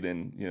kind of way,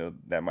 then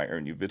that might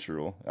earn you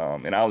vitriol.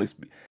 And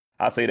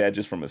I say that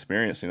just from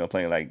experience,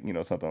 playing like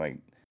something like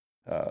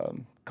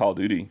Call of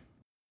Duty,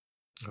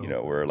 Oh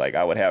where goodness. like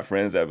I would have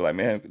friends that would be like,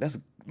 man,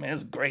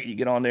 that's great. You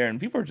get on there and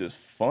people are just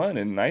fun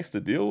and nice to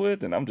deal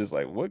with, and I'm just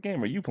like, what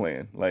game are you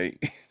playing?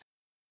 Like,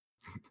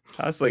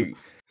 I was They like,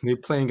 they're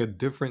playing a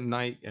different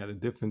night at a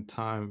different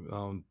time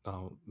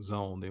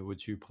zone than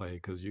what you play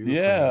because you're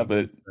playing yeah, but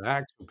against the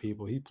actual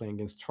people. He's playing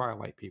against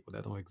Twilight people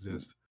that don't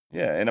exist.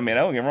 yeah, and I mean,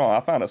 don't get me wrong.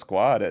 I found a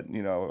squad that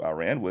I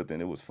ran with, and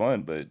it was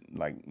fun. But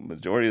like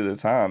majority of the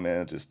time,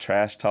 man, just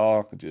trash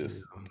talk,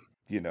 just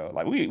Yeah.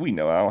 like we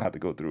know. I don't have to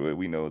go through it.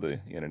 We know the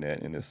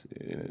internet and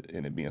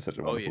it being such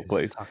a Oh wonderful yeah, It's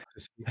place.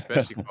 toxicity.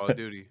 especially Call of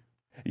Duty.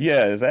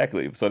 Yeah,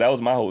 exactly. So that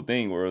was my whole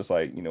thing, where it's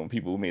like when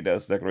people made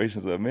those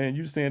declarations of, man,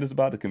 you saying this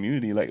about the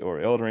community, like or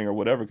Eldering or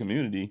whatever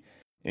community,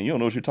 and you don't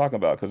know what you're talking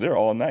about because they're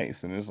all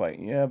nice, and it's like,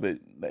 yeah, but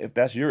if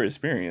that's your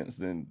experience,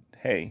 then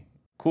hey,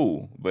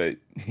 cool. But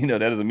that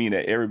doesn't mean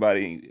that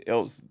everybody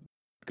else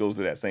goes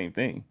to that same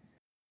thing,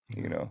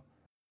 you Yeah. know.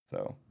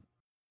 So,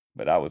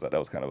 but that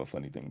was kind of a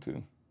funny thing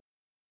too.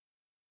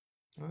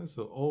 All right,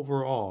 so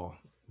overall,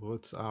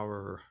 what's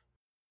our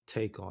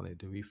take on it?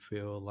 Do we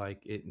feel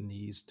like it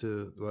needs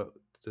to, well,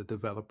 the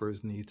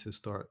developers need to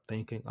start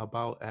thinking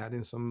about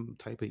adding some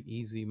type of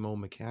easy mode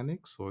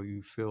mechanics, or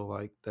you feel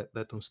like that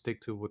let them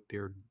stick to what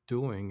they're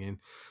doing and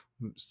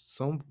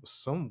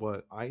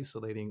somewhat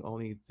isolating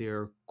only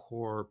their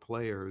core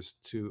players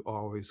to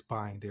always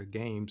buying their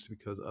games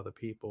because other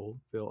people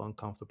feel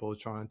uncomfortable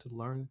trying to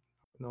learn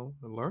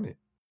it.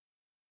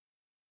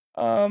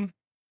 Um,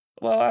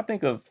 well,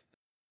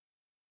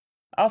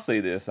 I'll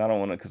say this. I don't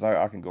want to because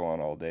I can go on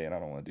all day, and I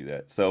don't want to do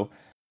that. So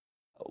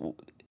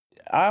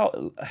I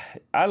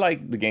I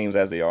like the games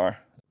as they are.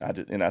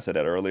 And I said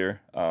that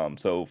earlier.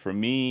 So for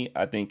me,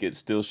 I think it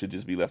still should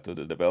just be left to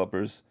the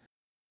developers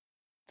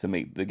to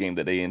make the game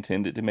that they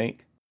intended to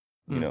make.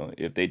 Mm,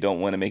 If they don't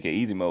want to make it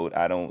easy mode,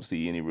 I don't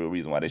see any real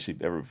reason why they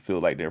should ever feel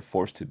like they're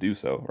forced to do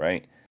so,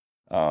 right?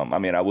 I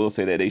mean, I will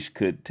say that they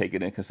could take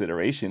it in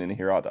consideration and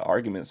hear out the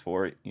arguments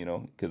for it,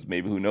 because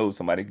maybe who knows,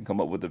 somebody can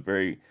come up with a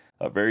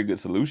very good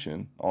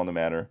solution on the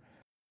matter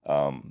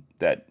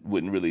that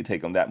wouldn't really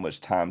take them that much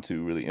time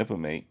to really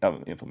implement.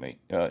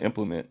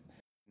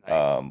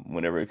 Nice.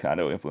 Whenever it kind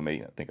of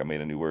implement, I think I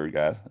made a new word,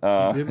 guys.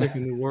 you did make a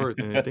new word,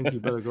 and I think you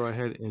better go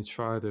ahead and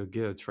try to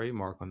get a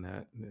trademark on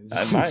that.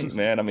 I might,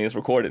 man. I mean, it's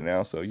recorded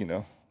now, so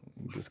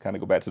just kind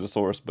of go back to the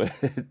source, but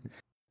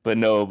but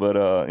no, but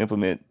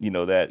implement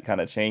that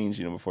kind of change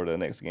before the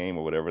next game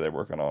or whatever they're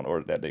working on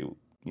or that they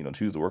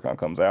choose to work on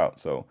comes out.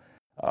 So,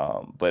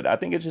 but I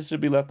think it just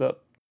should be left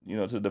up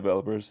to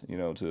developers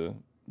to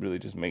really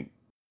just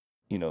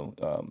you know,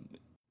 um,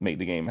 make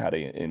the game how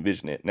they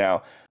envision it.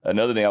 Now,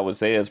 another thing I would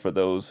say is for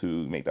those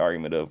who make the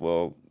argument of,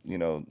 well,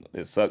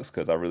 it sucks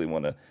because I really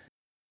want to,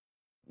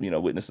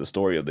 witness the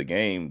story of the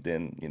game,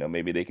 then,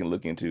 maybe they can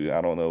look into,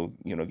 I don't know,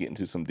 get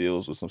into some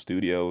deals with some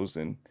studios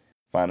and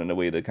finding a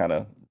way to kind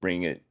of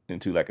bring it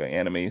into like an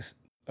anime,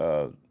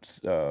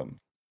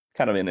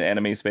 kind of in the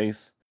anime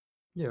space,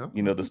 Yeah, I the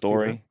could see that.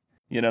 story.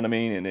 You know what I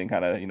mean? And then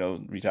kind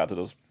of, reach out to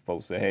those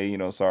folks, say,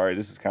 hey, sorry,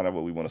 this is kind of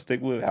what we want to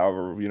stick with.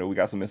 However, we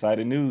got some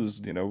exciting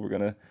news. We're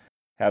gonna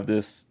have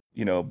this,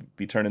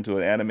 be turned into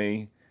an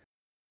anime,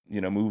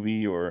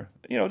 movie or,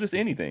 just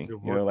anything,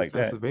 Good work with like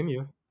that.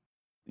 Pennsylvania.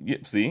 Yeah,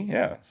 see,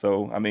 yeah.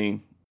 So I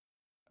mean,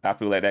 I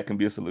feel like that can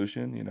be a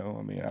solution.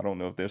 I mean, I don't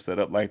know if they're set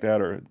up like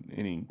that or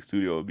any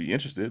studio would be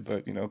interested,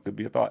 but it could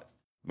be a thought.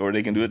 Or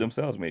they can do it Mhm.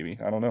 themselves, maybe.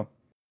 I don't know.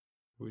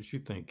 What you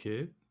think,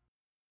 kid?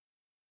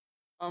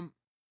 Um,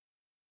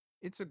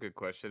 it's a good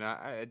question.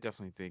 I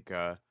definitely think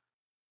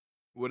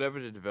whatever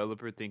the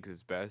developer thinks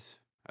is best,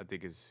 I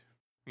think is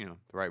the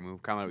right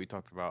move. Kind of like we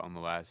talked about on the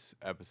last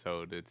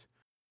episode. It's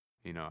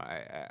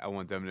I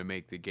want them to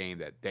make the game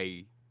that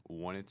they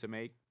wanted to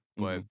make,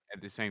 Hmm. but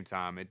at the same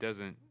time, it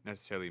doesn't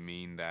necessarily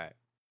mean that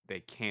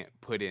they can't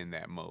put in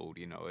that mode.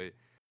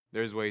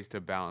 There's ways to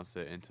balance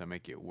it and to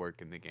make it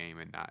work in the game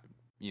and not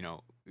you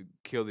know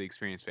kill the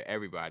experience for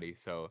everybody.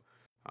 So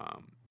I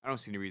don't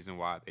see any reason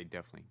why they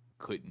definitely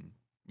couldn't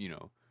you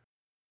know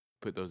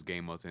put those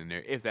game modes in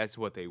there if that's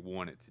what they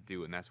wanted to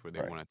do and that's where they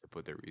Right. wanted to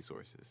put their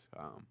resources.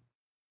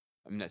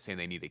 I'm not saying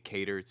they need to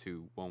cater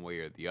to one way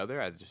or the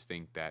other. I just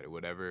think that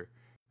whatever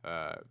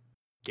uh,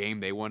 game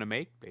they want to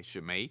make, they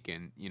should make,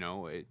 and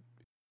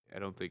I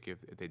don't think if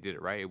they did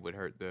it right, it would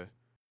hurt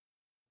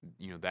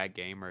that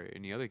game or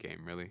any other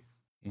game really.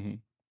 Hmm.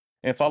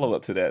 And follow Sure.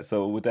 up to that.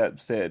 So with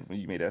that said, when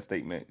you made that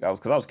statement,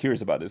 because I was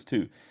curious about this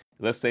too.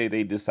 Let's say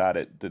they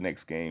decided the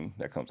next game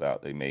that comes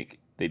out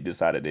they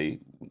decided they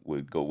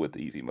would go with the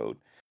easy mode.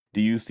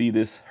 Do you see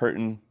this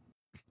hurting?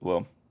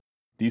 Well,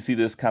 do you see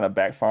this kind of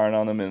backfiring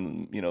on them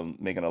and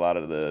making a lot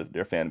of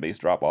their fan base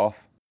drop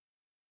off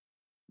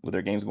with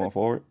their games going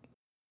forward?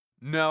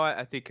 No,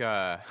 I think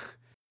I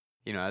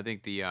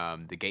think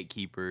the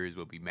gatekeepers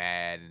will be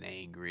mad and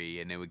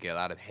angry, and they would get a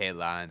lot of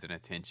headlines and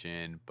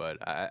attention. But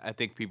I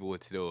think people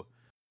would still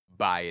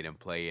buy it and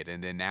play it,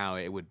 and then now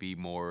it would be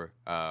more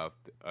of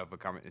a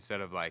comment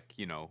instead of like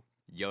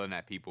yelling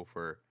at people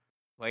for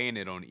playing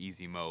it on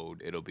easy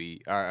mode. It'll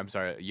be, or I'm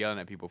sorry, yelling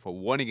at people for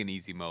wanting an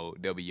easy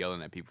mode. They'll be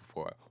yelling at people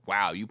for,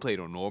 wow, you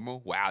played on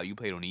normal. Wow, you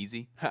played on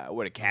easy.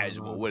 What a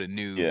casual. Uh, What a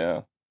noob.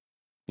 Yeah,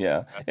 yeah,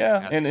 I think yeah. I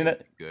And think and it'll that,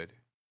 be good.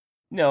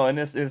 no, and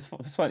it's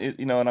fun,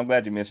 and I'm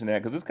glad you mentioned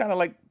that because it's kind of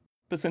like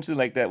essentially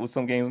like that with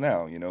some games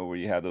now, where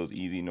you have those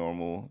easy,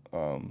 normal,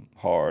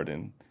 hard,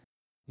 and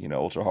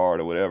ultra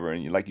hard or whatever.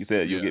 And like you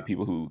said, you'll Yeah. get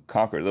people who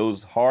conquer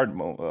those hard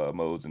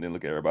modes and then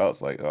look at everybody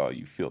else like, oh,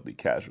 you filthy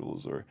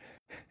casuals, or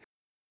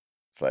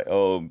it's like,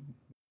 oh,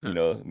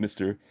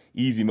 Mr.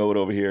 Easy mode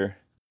over here,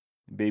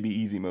 baby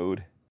easy mode.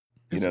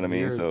 You it's know what I mean?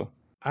 weird. So,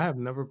 I have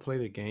never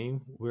played a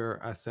game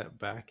where I sat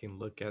back and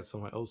look at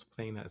someone else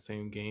playing that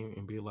same game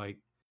and be like,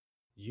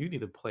 you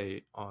need to play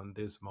it on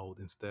this mode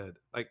instead.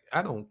 Like,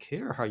 I don't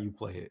care how you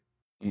play it.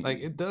 Like,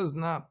 mm-mm. it does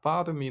not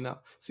bother me now.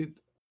 See,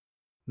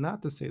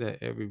 not to say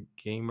that every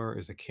gamer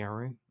is a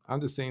Karen.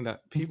 I'm just saying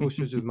that people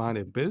should just mind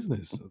their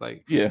business.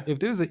 Like, Yeah. if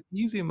there's an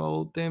easy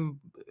mode, then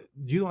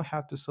you don't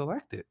have to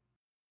select it.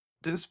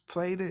 Just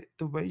play it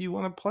the way you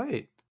want to play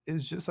it.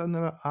 It's just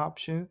another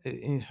option.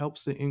 It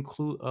helps to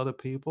include other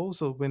people.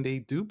 So when they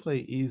do play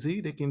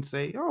easy, they can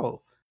say,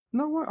 oh, you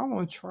know what? I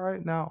want to try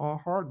it now on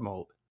hard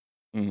mode.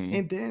 Hmm.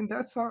 And then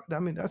I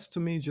mean, that's to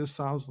me just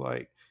sounds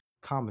like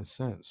common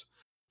sense.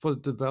 For the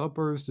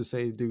developers to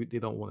say they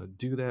don't want to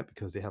do that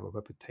because they have a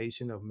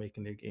reputation of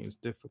making their games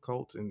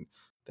difficult, and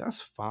that's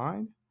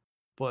fine.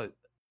 But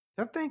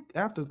I think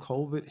after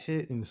COVID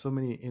hit and so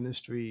many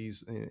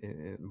industries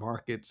and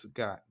markets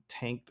got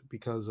tanked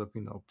because of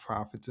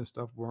profits and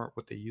stuff weren't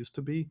what they used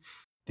to be,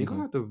 they're gonna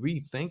Hmm. have to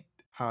rethink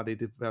how they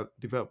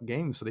develop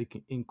games so they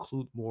can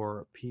include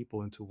more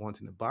people into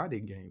wanting to buy their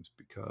games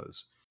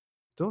because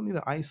don't need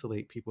to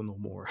isolate people no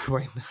more.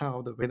 Right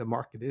now, the way the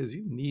market is,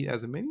 you need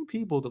as many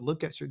people to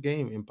look at your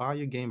game and buy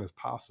your game as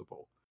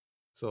possible.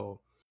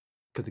 So,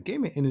 because the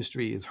gaming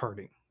industry is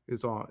hurting,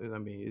 it's on. I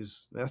mean,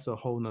 is that's a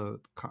whole nother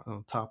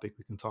topic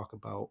we can talk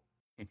about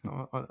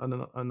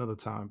another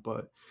time.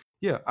 But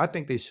yeah, I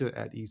think they should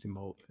add easy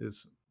mode.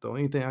 Is the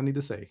only thing I need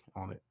to say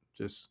on it.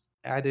 Just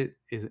add it.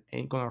 It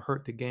ain't gonna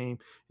hurt the game.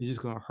 It's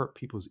just gonna hurt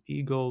people's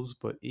egos.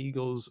 But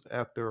egos,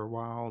 after a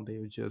while,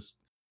 they just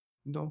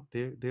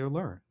they'll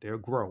learn, they'll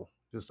grow,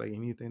 just like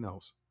anything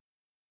else.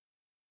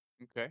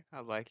 Okay.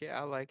 I like it.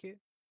 I like it.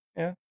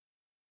 Yeah.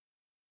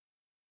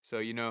 So,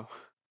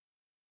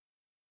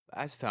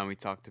 last time we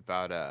talked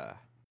about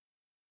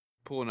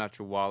pulling out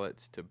your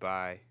wallets to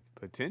buy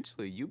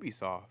potentially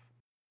Ubisoft.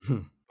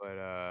 Hmm.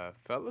 But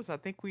fellas, I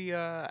think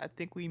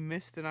we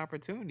missed an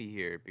opportunity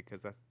here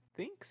because I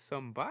think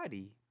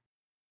somebody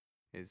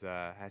is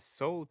has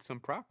sold some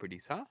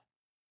properties, huh?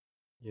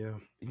 Yeah.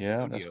 Or Yeah,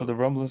 that's what the studios.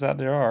 rumblings out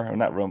there are. Or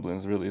not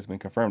rumblings, really. It's been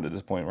confirmed at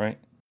this point, right?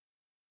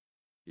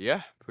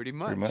 Yeah, pretty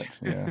Pretty much. much.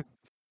 Yeah.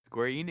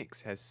 Square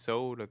Enix has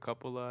sold a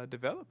couple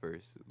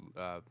developers,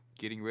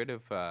 getting rid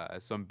of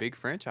some big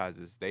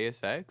franchises,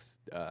 Deus Ex,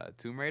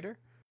 Tomb Raider,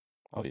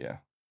 Oh yeah.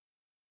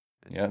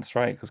 and Yeah, that's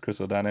right. Because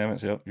Crystal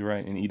Dynamics. Yep, you're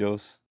right. And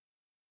Eidos.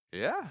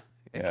 yeah,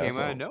 it Yeah. came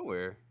out of So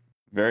nowhere.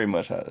 very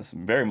much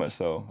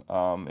so.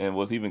 And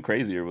what's even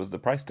crazier was the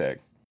price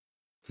tag.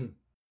 Hmm.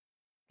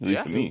 At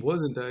least to Yeah, It me.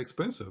 wasn't that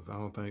expensive, I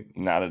don't think.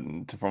 Not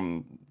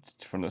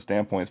from the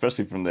standpoint,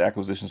 especially from the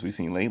acquisitions we've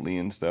seen lately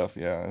and stuff.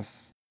 Yeah,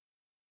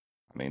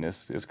 I mean,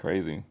 it's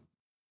crazy.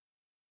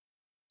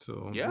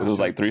 So yeah, Because it this was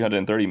should like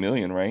 330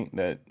 million, right?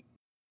 That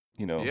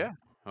you know, yeah,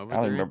 over I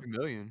don't 300 remember.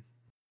 million.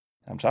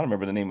 I'm trying to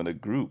remember the name of the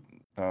group.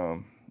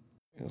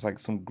 It was like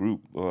some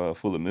group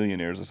full of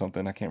millionaires or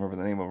something. I can't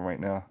remember the name of them right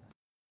now.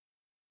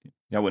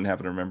 Y'all wouldn't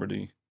happen to remember, do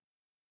you?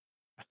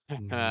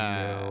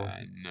 no,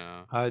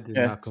 No. I did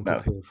Yeah, not it's come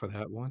not. prepared for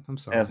that one. I'm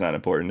That's sorry. not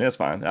important. That's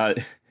fine.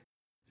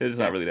 It's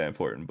not Yeah. really that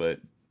important.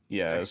 But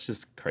yeah, Dang. it's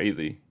just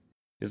crazy.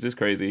 It's just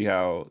crazy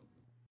how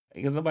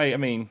because nobody. I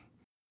mean,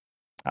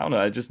 I don't know.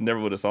 I just never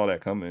would have saw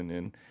that coming,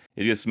 and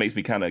it just makes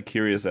me kind of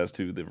curious as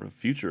to the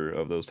future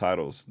of those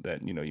titles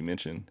that you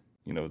mentioned.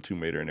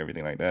 Tomb Raider and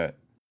everything like that.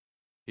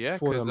 Yeah,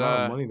 For the cause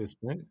amount of money they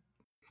spent,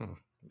 hmm,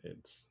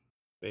 it's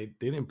they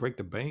didn't break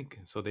the bank,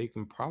 so they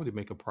can probably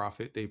make a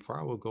profit. They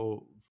probably will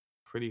go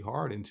pretty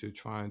hard into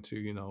trying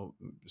to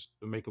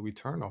make a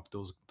return off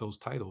those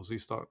titles.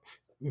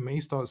 We may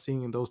start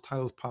seeing those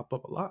titles pop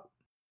up a lot.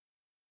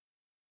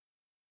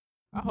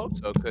 I hope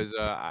so, cause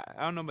I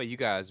don't know about you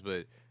guys,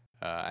 but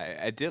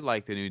I did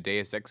like the new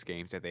Deus Ex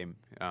games that they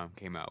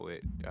came out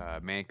with.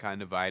 Mankind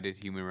Divided,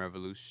 Human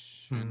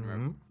Revolution,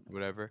 Hmm.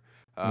 whatever.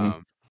 Mhm.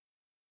 Um,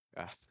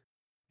 uh,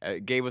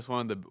 it gave us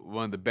one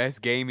of the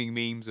best gaming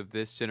memes of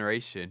this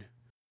generation.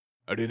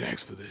 I didn't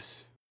ask for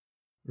this.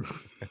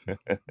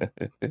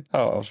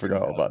 Oh, I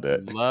forgot all about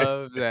that.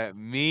 Love that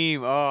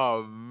meme.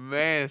 Oh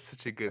man, it's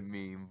such a good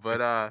meme.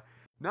 But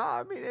no,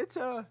 I mean it's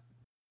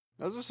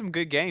those were some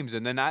good games.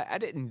 And then I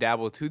didn't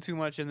dabble too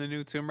much in the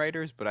new Tomb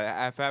Raiders, but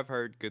have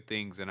heard good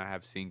things and I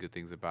have seen good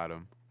things about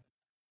them.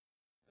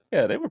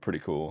 Yeah, they were pretty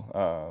cool.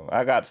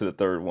 I got to the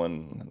third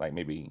one, like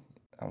maybe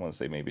I want to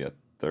say maybe a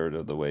third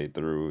of the way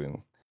through,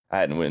 and I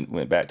hadn't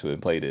went back to it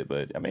and played it.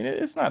 But I mean,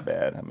 it's not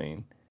bad. I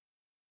mean,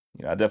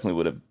 I definitely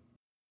would have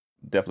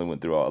definitely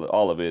went through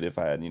all of it if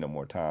I had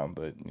more time.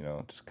 But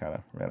just kind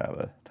of ran out of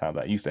the time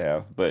that I used to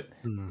have. But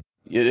Mm.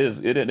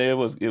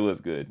 it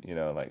was good.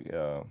 Like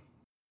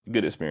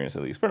good experience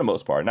at least for the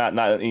most part. Not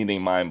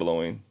anything mind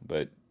blowing,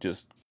 but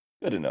just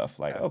good enough.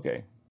 Like Yeah. okay,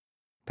 But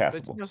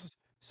passable.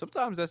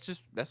 sometimes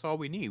that's all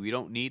we need. We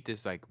don't need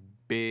this like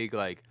big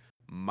like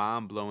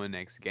mind blowing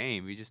next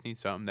game. We just need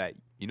something that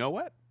you know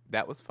what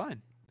that was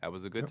fun. That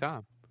was a good Yep.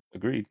 time.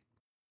 Agreed.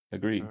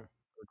 Agreed. I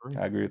agree.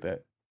 I agree with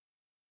that.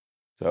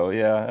 So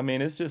yeah, I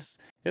mean, it's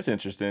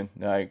interesting.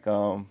 Like,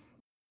 so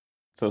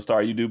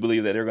Star, you do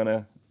believe that they're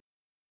gonna,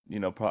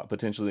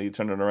 potentially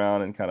turn it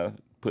around and kind of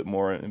put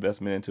more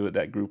investment into it,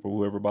 that group or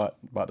whoever bought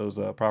those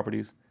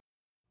properties.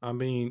 I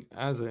mean,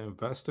 as an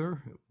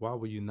investor, why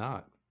would you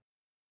not?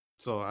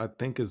 So I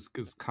think it's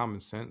common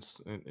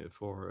sense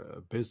for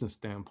a business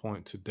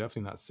standpoint to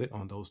definitely not sit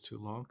on those too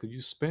long because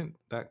you spent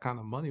that kind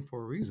of money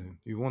for a reason.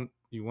 You want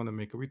to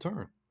make a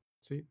return.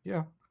 See,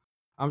 yeah.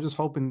 I'm just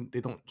hoping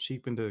they don't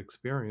cheapen the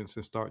experience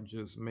and start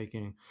just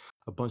making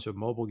a bunch of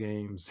mobile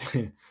games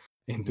and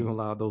Hmm. doing a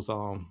lot of those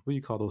what do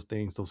you call those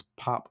things? Those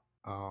pop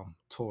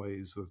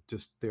toys with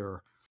just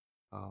their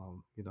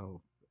you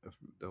know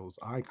those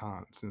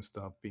icons and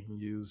stuff being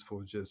used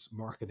for just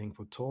marketing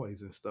for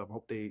toys and stuff. I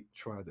hope they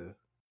try to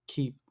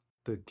keep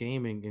the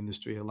gaming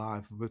industry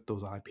alive with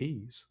those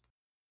IPs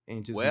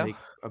and just Well, make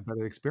a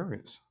better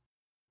experience.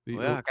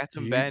 well, I got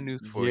some You, bad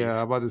news for you. yeah,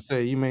 I'm about to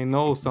say you may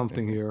know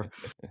something here.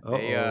 Uh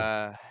They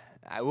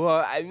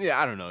oh. I mean,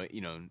 I don't know,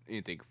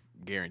 anything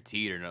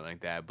guaranteed or nothing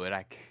like that, but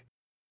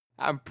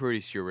I'm pretty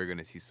sure we're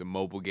gonna see some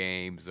mobile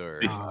games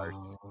or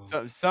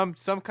Oh, some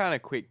kind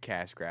of quick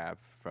cash grab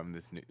from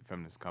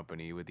this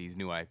company with these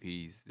new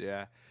IPs.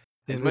 Yeah,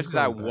 as and much it's as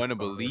I gonna want to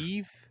backfire.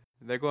 believe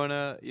they're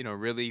gonna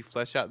really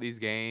flesh out these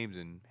games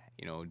and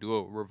do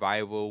a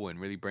revival and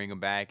really bring them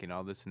back and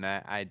all this and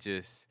that.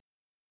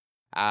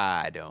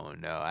 I don't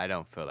know. I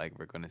don't feel like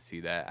we're gonna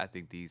see that. I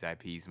think these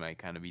IPs might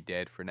kind of be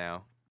dead for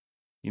now.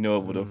 The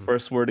Mm.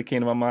 first word that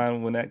came to my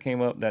mind when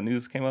that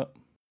news came up,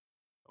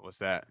 What's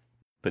that?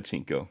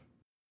 pachinko.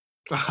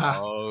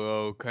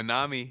 Oh,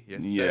 Konami.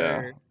 Yes,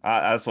 Yeah, sir.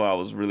 that's what I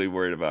was really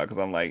worried about because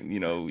I'm like,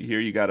 here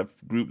you got a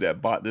group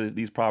that bought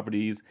these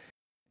properties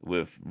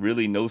with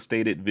really no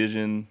stated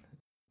vision.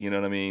 You know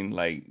what I mean?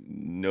 Like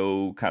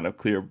no kind of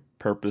clear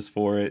purpose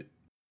for it,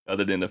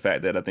 other than the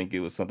fact that I think it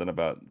was something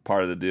about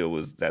part of the deal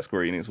was that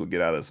Square Enix would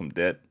get out of some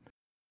debt.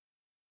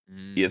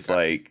 It's Got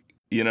like,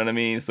 you know what I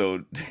mean?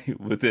 So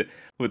with it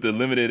with the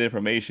limited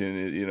information,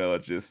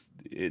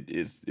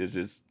 it's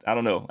just I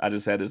don't know. I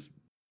just had this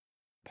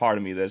part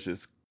of me that's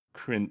just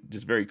cringe,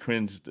 just very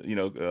cringed.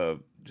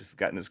 Just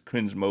got in this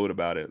cringe mode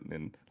about it.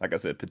 And like I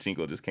said,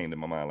 pachinko just came to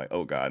my mind. Like,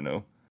 oh God,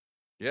 no.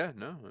 Yeah,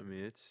 no, I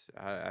mean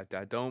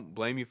I don't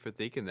blame you for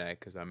thinking that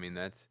because I mean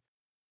it's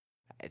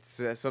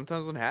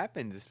sometimes what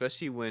happens,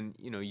 especially when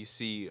you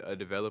see a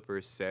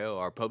developer sell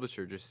or a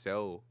publisher just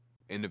sell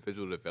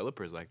individual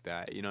developers like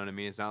that. You know what I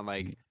mean? It's not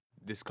like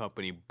this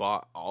company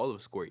bought all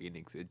of Square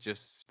Enix; it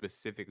just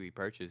specifically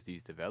purchased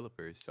these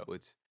developers. So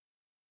it's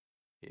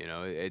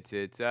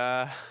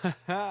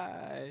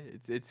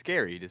it's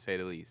scary to say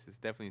the least. It's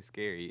definitely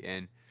scary,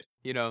 and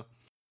you know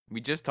we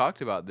just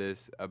talked about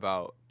this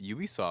about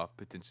Ubisoft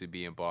potentially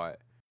being bought.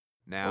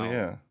 Oh Now,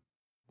 yeah.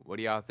 what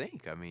do y'all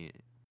think? I mean,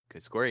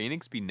 could Square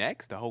Enix be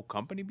next? The whole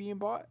company being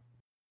bought?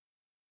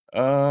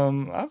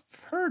 I've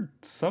heard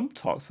some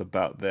talks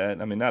about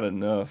that. I mean, not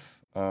enough.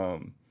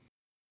 And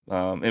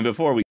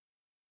before we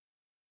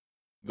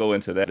go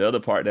into that, the other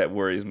part that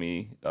worries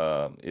me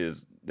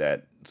is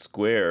that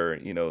Square,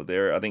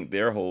 I think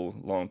their whole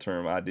long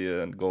term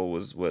idea and goal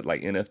was what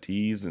like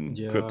NFTs and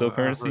Yeah, I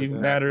cryptocurrency heard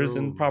that. matters Oh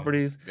and man.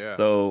 properties. Yeah.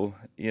 So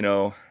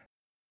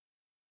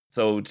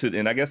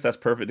and I guess that's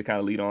perfect to kind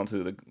of lead on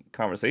to the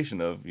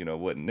conversation of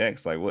what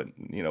next, like what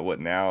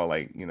now,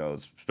 like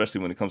especially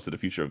when it comes to the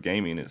future of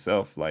gaming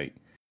itself. Like,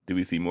 do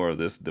we see more of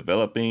this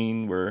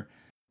developing where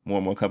more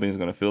and more companies are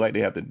going to feel like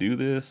they have to do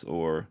this,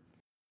 or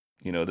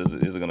is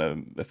it going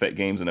to affect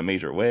games in a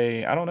major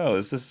way? I don't know.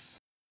 It's just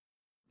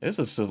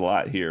a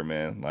lot here,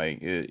 man.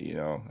 Like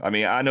I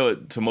mean, I know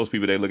to most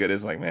people they look at it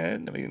as like,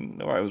 man, I mean,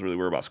 nobody was really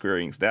worried about Square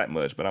Enix that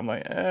much, but I'm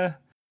like,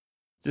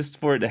 just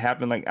for it to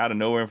happen like out of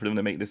nowhere and for them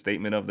to make the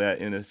statement of that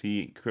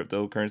NFT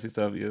cryptocurrency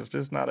stuff, it's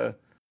just not a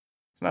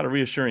it's not a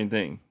reassuring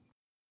thing.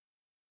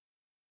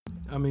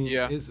 I mean,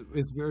 Yeah.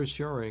 it's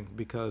reassuring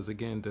because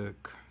again, the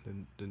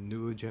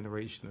newer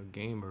generation of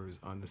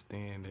gamers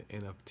understand the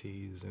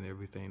NFTs and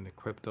everything, the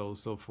crypto.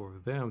 So for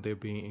them, they're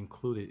being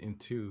included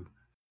into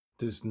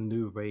this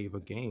new wave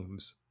of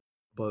games.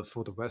 But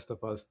for the rest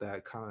of us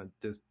that kind of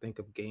just think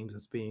of games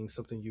as being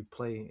something you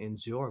play and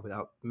enjoy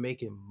without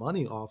making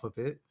money off of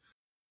it,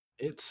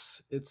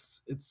 it's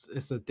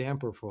a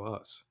damper for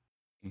us.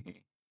 Mhm.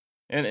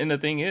 And the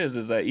thing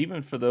is that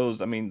even for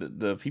those, I mean,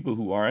 the people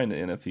who are in the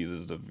NFTs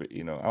is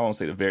I won't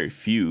say the very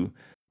few,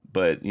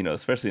 but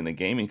especially in the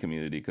gaming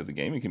community, because the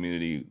gaming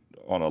community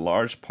on a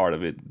large part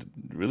of it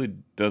really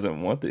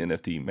doesn't want the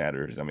NFT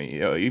matters. I mean,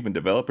 even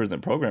developers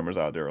and programmers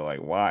out there are like,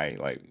 why?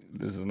 Like,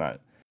 this is not.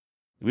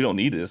 We don't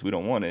need this. We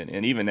don't want it.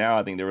 And even now,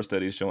 I think there were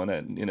studies showing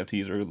that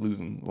NFTs are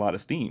losing a lot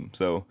of steam.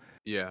 So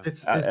Yeah.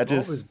 It's I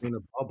always just been a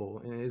bubble,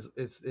 and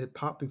it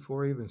popped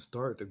before it even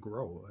started to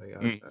grow.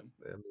 mm.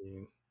 I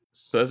mean,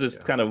 So it's just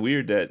yeah. kind of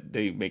weird that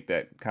they make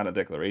that kind of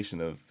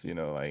declaration of,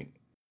 like,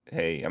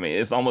 hey, I mean,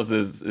 it's almost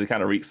as it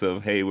kind of reeks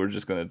of, hey, we're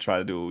just going to try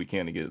to do what we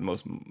can to get as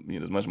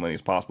much money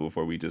as possible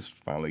before we just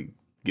finally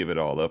give it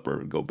all up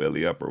or go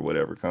belly up or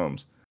whatever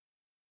comes.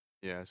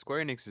 Yeah,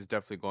 Square Enix is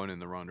definitely going in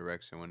the wrong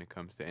direction when it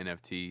comes to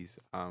NFTs.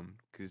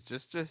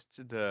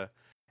 Because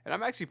and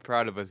I'm actually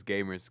proud of us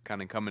gamers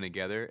kind of coming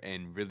together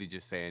and really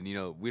just saying,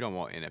 we don't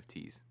want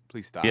NFTs.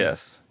 Please stop.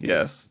 Yes,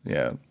 Because yes,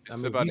 yeah, I just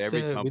mean, about we every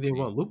said we didn't company.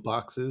 want loot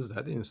boxes.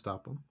 That didn't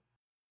stop them.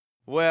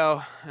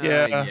 Well,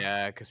 yeah.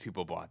 yeah, because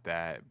people bought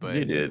that. You But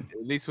did.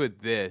 at least with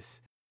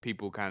this,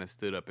 people kind of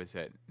stood up and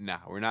said, "Nah,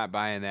 we're not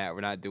buying that.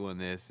 We're not doing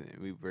this.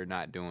 And we're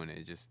not doing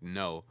it. Just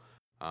no."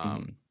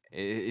 Um,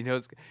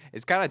 Mhm.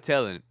 it's kind of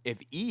telling. If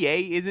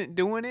EA isn't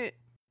doing it,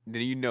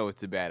 then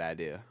it's a bad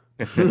idea.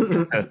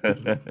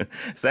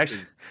 it's actually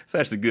Because it's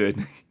actually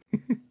good.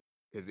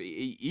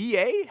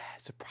 EA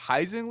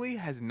surprisingly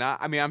has not.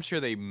 I mean, I'm sure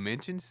they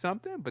mentioned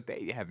something, but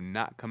they have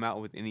not come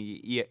out with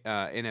any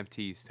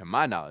NFTs to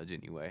my knowledge,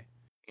 anyway.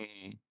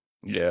 Mhm.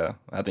 Yeah,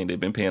 I think they've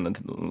been paying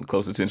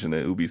close attention to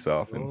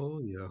Ubisoft and Oh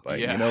yeah. like,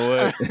 you Yeah. know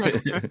what?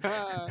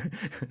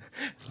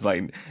 It's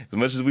like as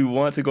much as we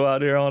want to go out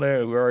there on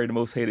there, we're already the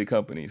most hated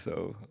company.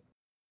 So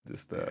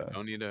just Yeah,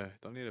 don't need to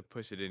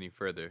push it any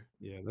further.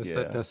 Yeah, let's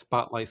let yeah, that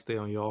spotlight stay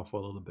on y'all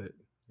for a little bit.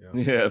 Yeah.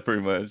 yeah,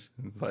 pretty much.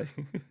 It's like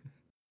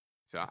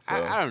So I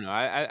so don't know.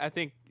 I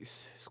think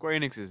Square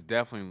Enix is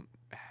definitely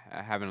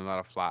having a lot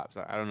of flops.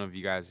 I don't know if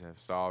you guys have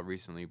saw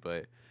recently,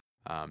 but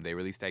they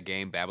released that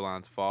game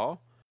Babylon's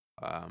Fall.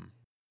 Um,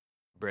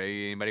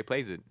 barely anybody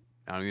plays it.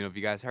 I don't even know if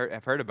you guys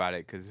have heard about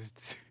it because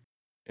it's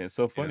it's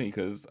so you know funny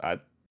because I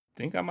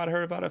think I might have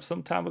heard about it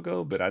some time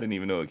ago, but I didn't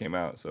even know it came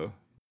out. So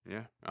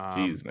yeah.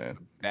 jeez,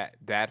 man.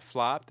 That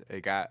flopped.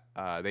 It got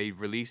they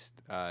released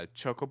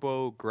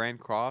Chocobo Grand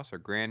Cross or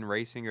Grand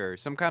Racing or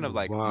some kind of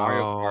like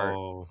Mario Kart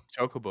Wow.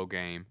 Chocobo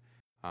game.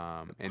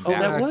 And Oh, Who that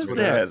that asked was for was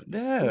that?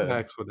 that. Who Yeah.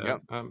 asked for that?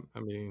 yep. I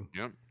mean,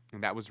 Yep.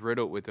 And that was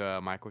riddled with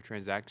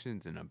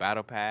microtransactions and a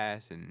battle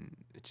pass and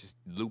it's just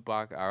loot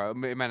box. Or it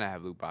might not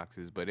have loot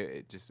boxes, but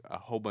it just a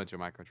whole bunch of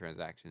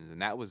microtransactions, and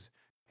that was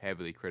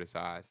heavily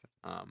criticized.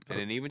 And uh,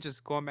 then even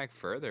just going back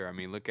further, I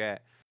mean, look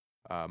at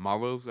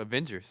Marvel's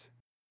Avengers.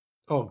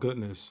 oh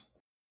goodness.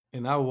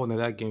 And I wanted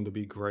that game to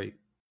be great.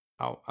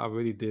 I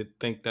really did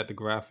think that the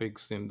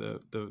graphics and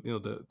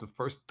the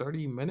first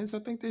 30 minutes I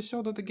think they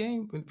showed of the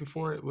game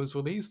before it was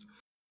released,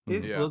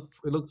 Mhm. Yeah.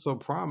 it looked so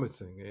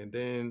promising. And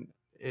then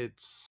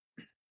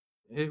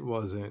it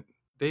wasn't.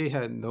 They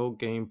had no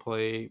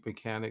gameplay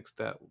mechanics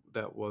that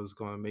was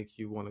going to make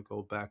you want to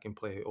go back and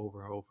play it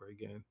over and over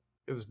again.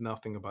 It was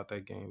nothing about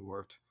that game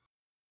worked.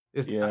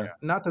 It's Yeah. Yeah.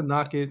 not to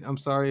knock it. I'm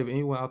sorry if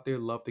anyone out there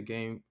loved the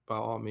game. By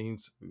all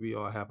means, we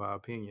all have our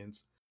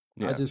opinions.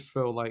 I Yeah. just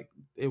felt like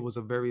it was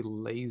a very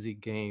lazy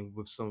game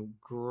with some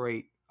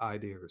great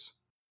ideas.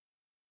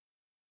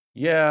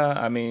 Yeah,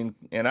 I mean,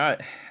 and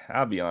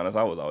I'll be honest,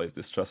 I was always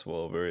distrustful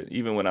over it,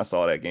 even when I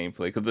saw that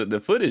gameplay, because the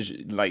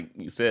footage, like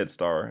you said,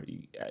 Star,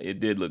 it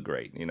did look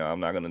great.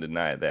 I'm not gonna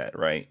deny that,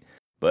 right?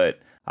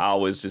 But I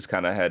always just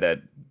kind of had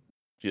that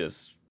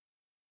just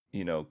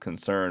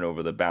concern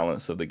over the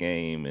balance of the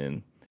game,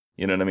 and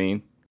you know what I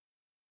mean.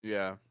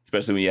 Yeah.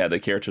 Especially when you have the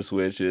character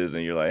switches,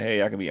 and you're like,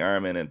 hey, I can be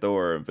Iron Man and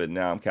Thor, but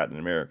now I'm Captain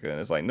America, and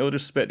it's like no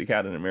disrespect to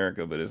Captain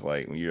America, but it's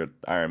like when you're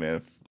Iron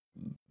Man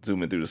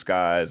zooming through the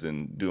skies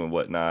and doing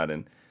whatnot,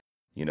 and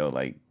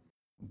like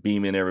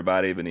beaming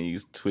everybody, but then you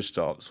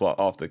swap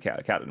off to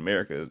Captain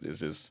America. It's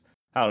just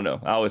I don't know.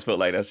 I always felt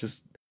like that's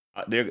just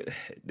they're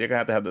gonna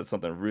have to have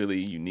something really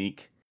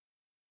unique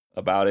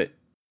about it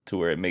to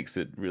where it makes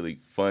it really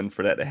fun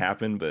for that to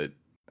happen. But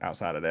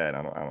outside of that,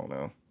 I don't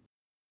know.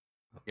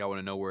 Y'all want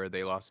to know where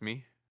they lost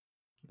me?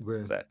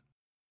 What's Where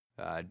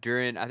that?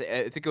 During I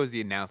think it was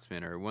the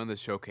announcement or one of the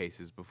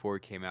showcases before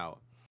it came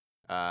out.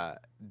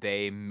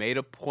 They made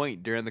a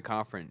point during the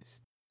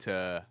conference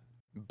to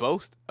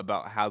boast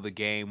about how the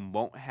game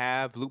won't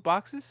have loot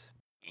boxes.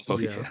 Oh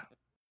yeah. yeah.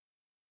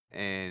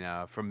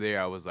 And from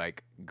there, I was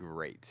like,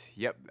 great.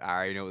 Yep, I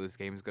already know what this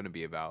game is going to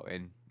be about.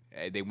 And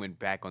they went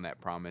back on that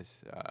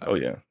promise Oh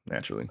yeah,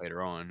 naturally.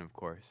 later on, of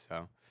course.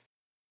 So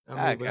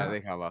I mean,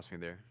 they kind of lost me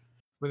there.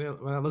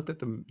 when I looked at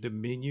the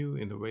menu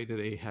and the way that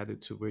they had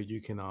it to where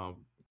you can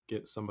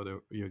get some of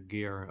your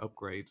gear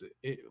upgrades,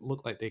 it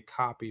looked like they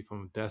copied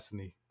from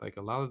Destiny. Like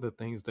a lot of the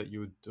things that you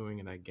were doing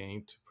in that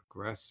game to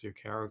progress your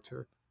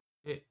character,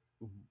 it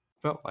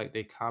felt like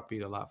they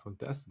copied a lot from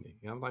Destiny.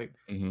 And I'm like,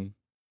 Hmm.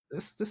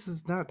 this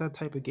is not that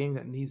type of game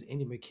that needs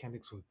any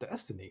mechanics from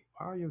Destiny.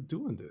 Why are you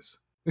doing this?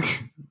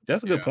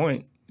 That's a good Yeah.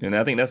 point, and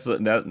I think that's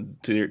that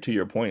to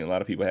your point. A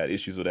lot of people had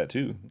issues with that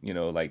too. You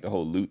know, like the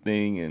whole loot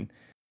thing, and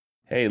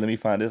hey, let me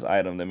find this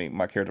item to make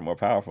my character more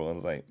powerful. I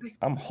was like, Like,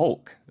 I'm it's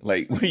Hulk.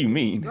 Like, what do you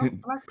mean?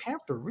 Black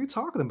Panther. What are you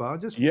talking about? I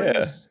just Yeah.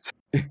 finished.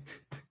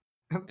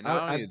 And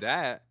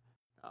I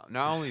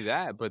not only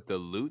that, but the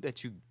loot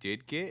that you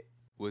did get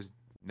was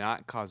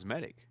not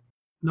cosmetic.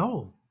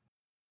 no.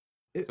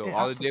 So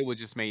all it did was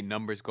just made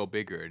numbers go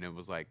bigger, and it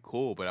was like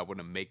cool. But I want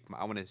to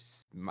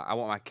I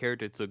want my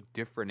character to look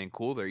different and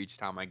cooler each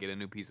time I get a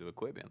new piece of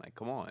equipment. Like,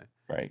 come on,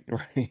 Right.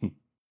 Right.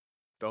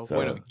 the whole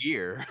point So of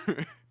gear.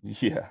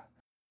 yeah,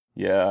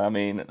 yeah. I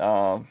mean,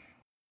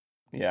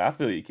 yeah, I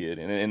feel you, kid.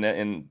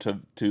 And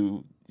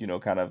to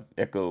kind of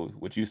echo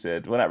what you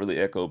said. Well, not really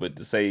echo, but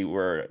to say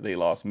where they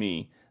lost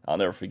me. I'll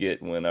never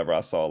forget whenever I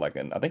saw I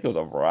think it was a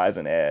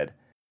Verizon ad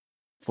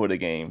for the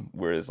game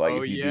where it's like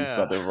Oh if you do yeah,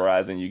 something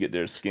Verizon, you get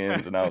their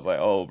skins, and I was like,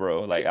 oh,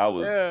 bro, like I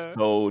was yeah.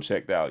 so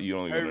checked out. You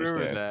don't I even remember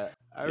understand. that.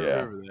 I Yeah,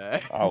 remember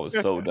that. I was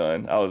so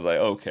done. I was like,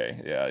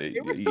 okay, yeah,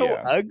 They were so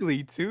yeah,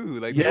 ugly too.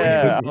 Like they weren't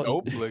yeah. even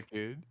dope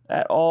looking.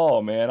 At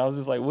all, man. I was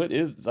just like, what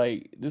is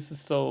like? This is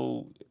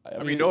so. I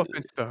I mean, no mean,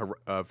 offense to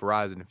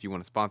Verizon. If you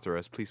want to sponsor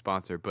us, please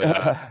sponsor.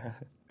 But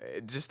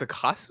just the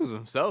costumes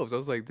themselves, I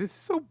was like, this is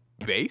so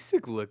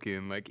basic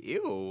looking. Like,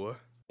 ew.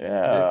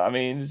 yeah. I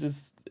mean,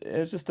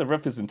 it's just a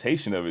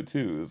representation of it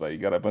too. It's like you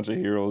got a bunch of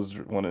heroes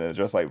wanting to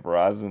dress like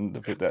Verizon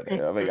to fit that.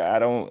 I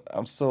mean,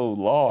 I'm so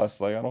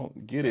lost. Like I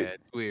don't get Yeah, it.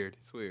 it's weird.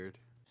 It's weird.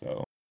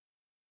 So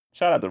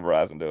shout out to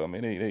Verizon though. I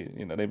mean, they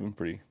they've been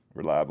pretty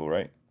reliable,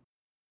 right?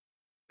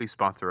 Please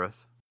sponsor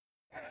us.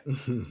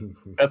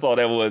 That's all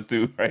that was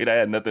too, right? I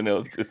had nothing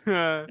else. Just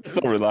Oh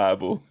so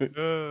reliable.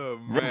 Remember,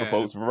 man.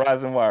 folks,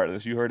 Verizon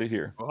Wireless. You heard it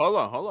here.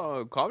 Well, hold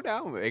on. Calm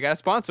down. They gotta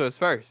sponsor us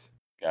first.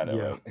 Got it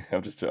Yeah.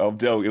 right. I'm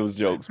joke. It was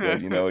jokes,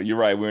 but you're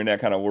right. We're in that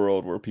kind of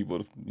world where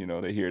people,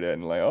 they hear that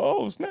and like,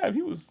 oh snap,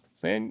 he was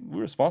saying we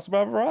were sponsored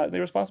by Verizon. They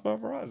were sponsored by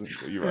Verizon.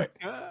 So you're right.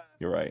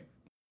 You're right.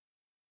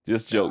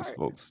 Just jokes, Alright.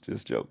 folks.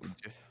 Just jokes.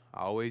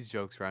 Always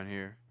jokes around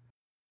here.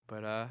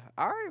 But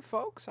all right,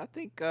 folks. I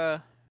think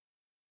that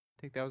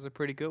was a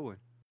pretty good one.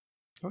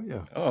 Oh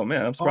yeah. Oh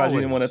man, I'm surprised you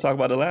didn't want to Always. talk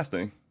about the last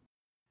thing.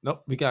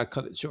 Nope, we gotta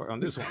cut it short on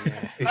this one.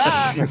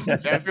 I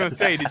was gonna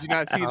say, did you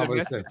not see the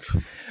message?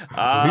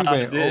 I we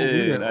went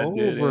did.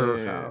 over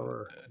didn't.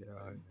 our. Yeah.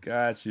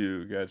 Got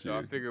you. So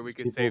I figured we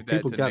could save that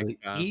People to gotta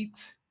next time.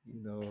 eat.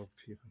 People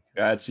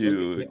Got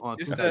you. get on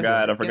Just Twitter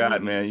I every forgot,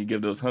 day. man. You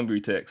give those hungry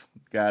texts.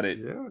 Got it.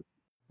 Yeah.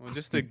 Well,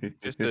 just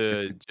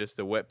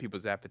to whet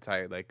people's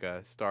appetite, like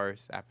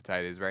Star's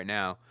appetite is right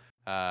now.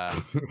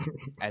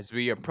 As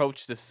we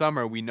approach the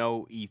summer, we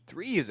know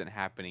E3 isn't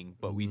happening,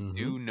 but we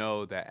do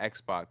know that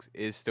Xbox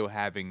is still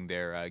having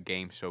their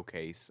game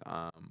showcase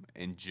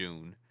in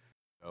June.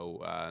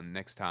 So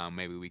next time,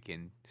 maybe we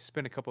can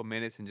spend a couple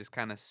minutes and just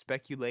kind of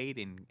speculate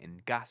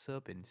and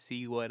gossip and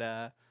see what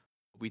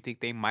we think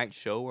they might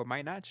show or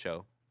might not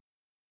show.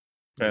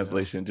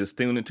 Translation: just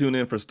tune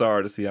in for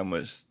Star to see how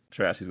much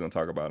trash he's gonna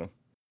talk about him.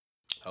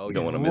 Oh, You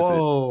don't yes. want to miss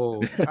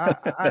Whoa.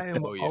 it. I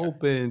am Oh, yeah.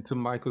 open to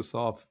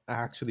Microsoft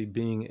actually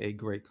being a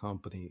great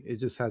company. It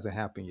just hasn't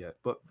happened yet,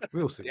 but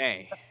we'll see.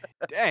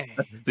 Dang.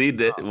 See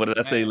that? Oh, What did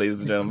I say, man. ladies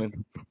and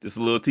gentlemen? Just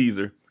a little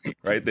teaser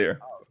right there.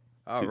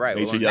 All right.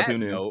 Make Well, sure on y'all that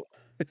tune in. note,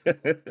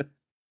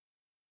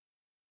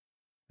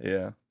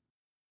 Yeah.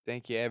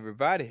 thank you,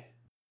 everybody.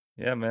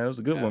 Yeah, man. It was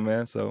a good one,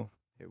 man. So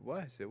It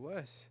was.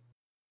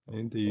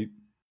 Indeed.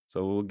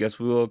 I guess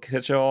we'll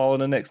catch y'all all in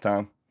the next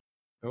time.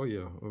 Oh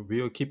yeah.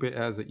 We'll keep it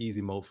as an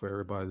easy mode for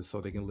everybody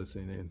so they can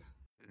listen in.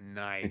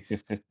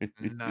 Nice.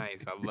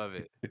 Nice. I love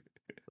it.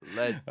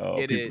 Let's Oh,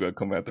 get people it. gonna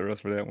come after us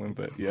for that one,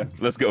 but yeah,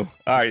 let's go.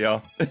 All right,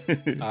 y'all. All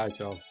right,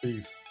 y'all.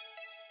 Peace.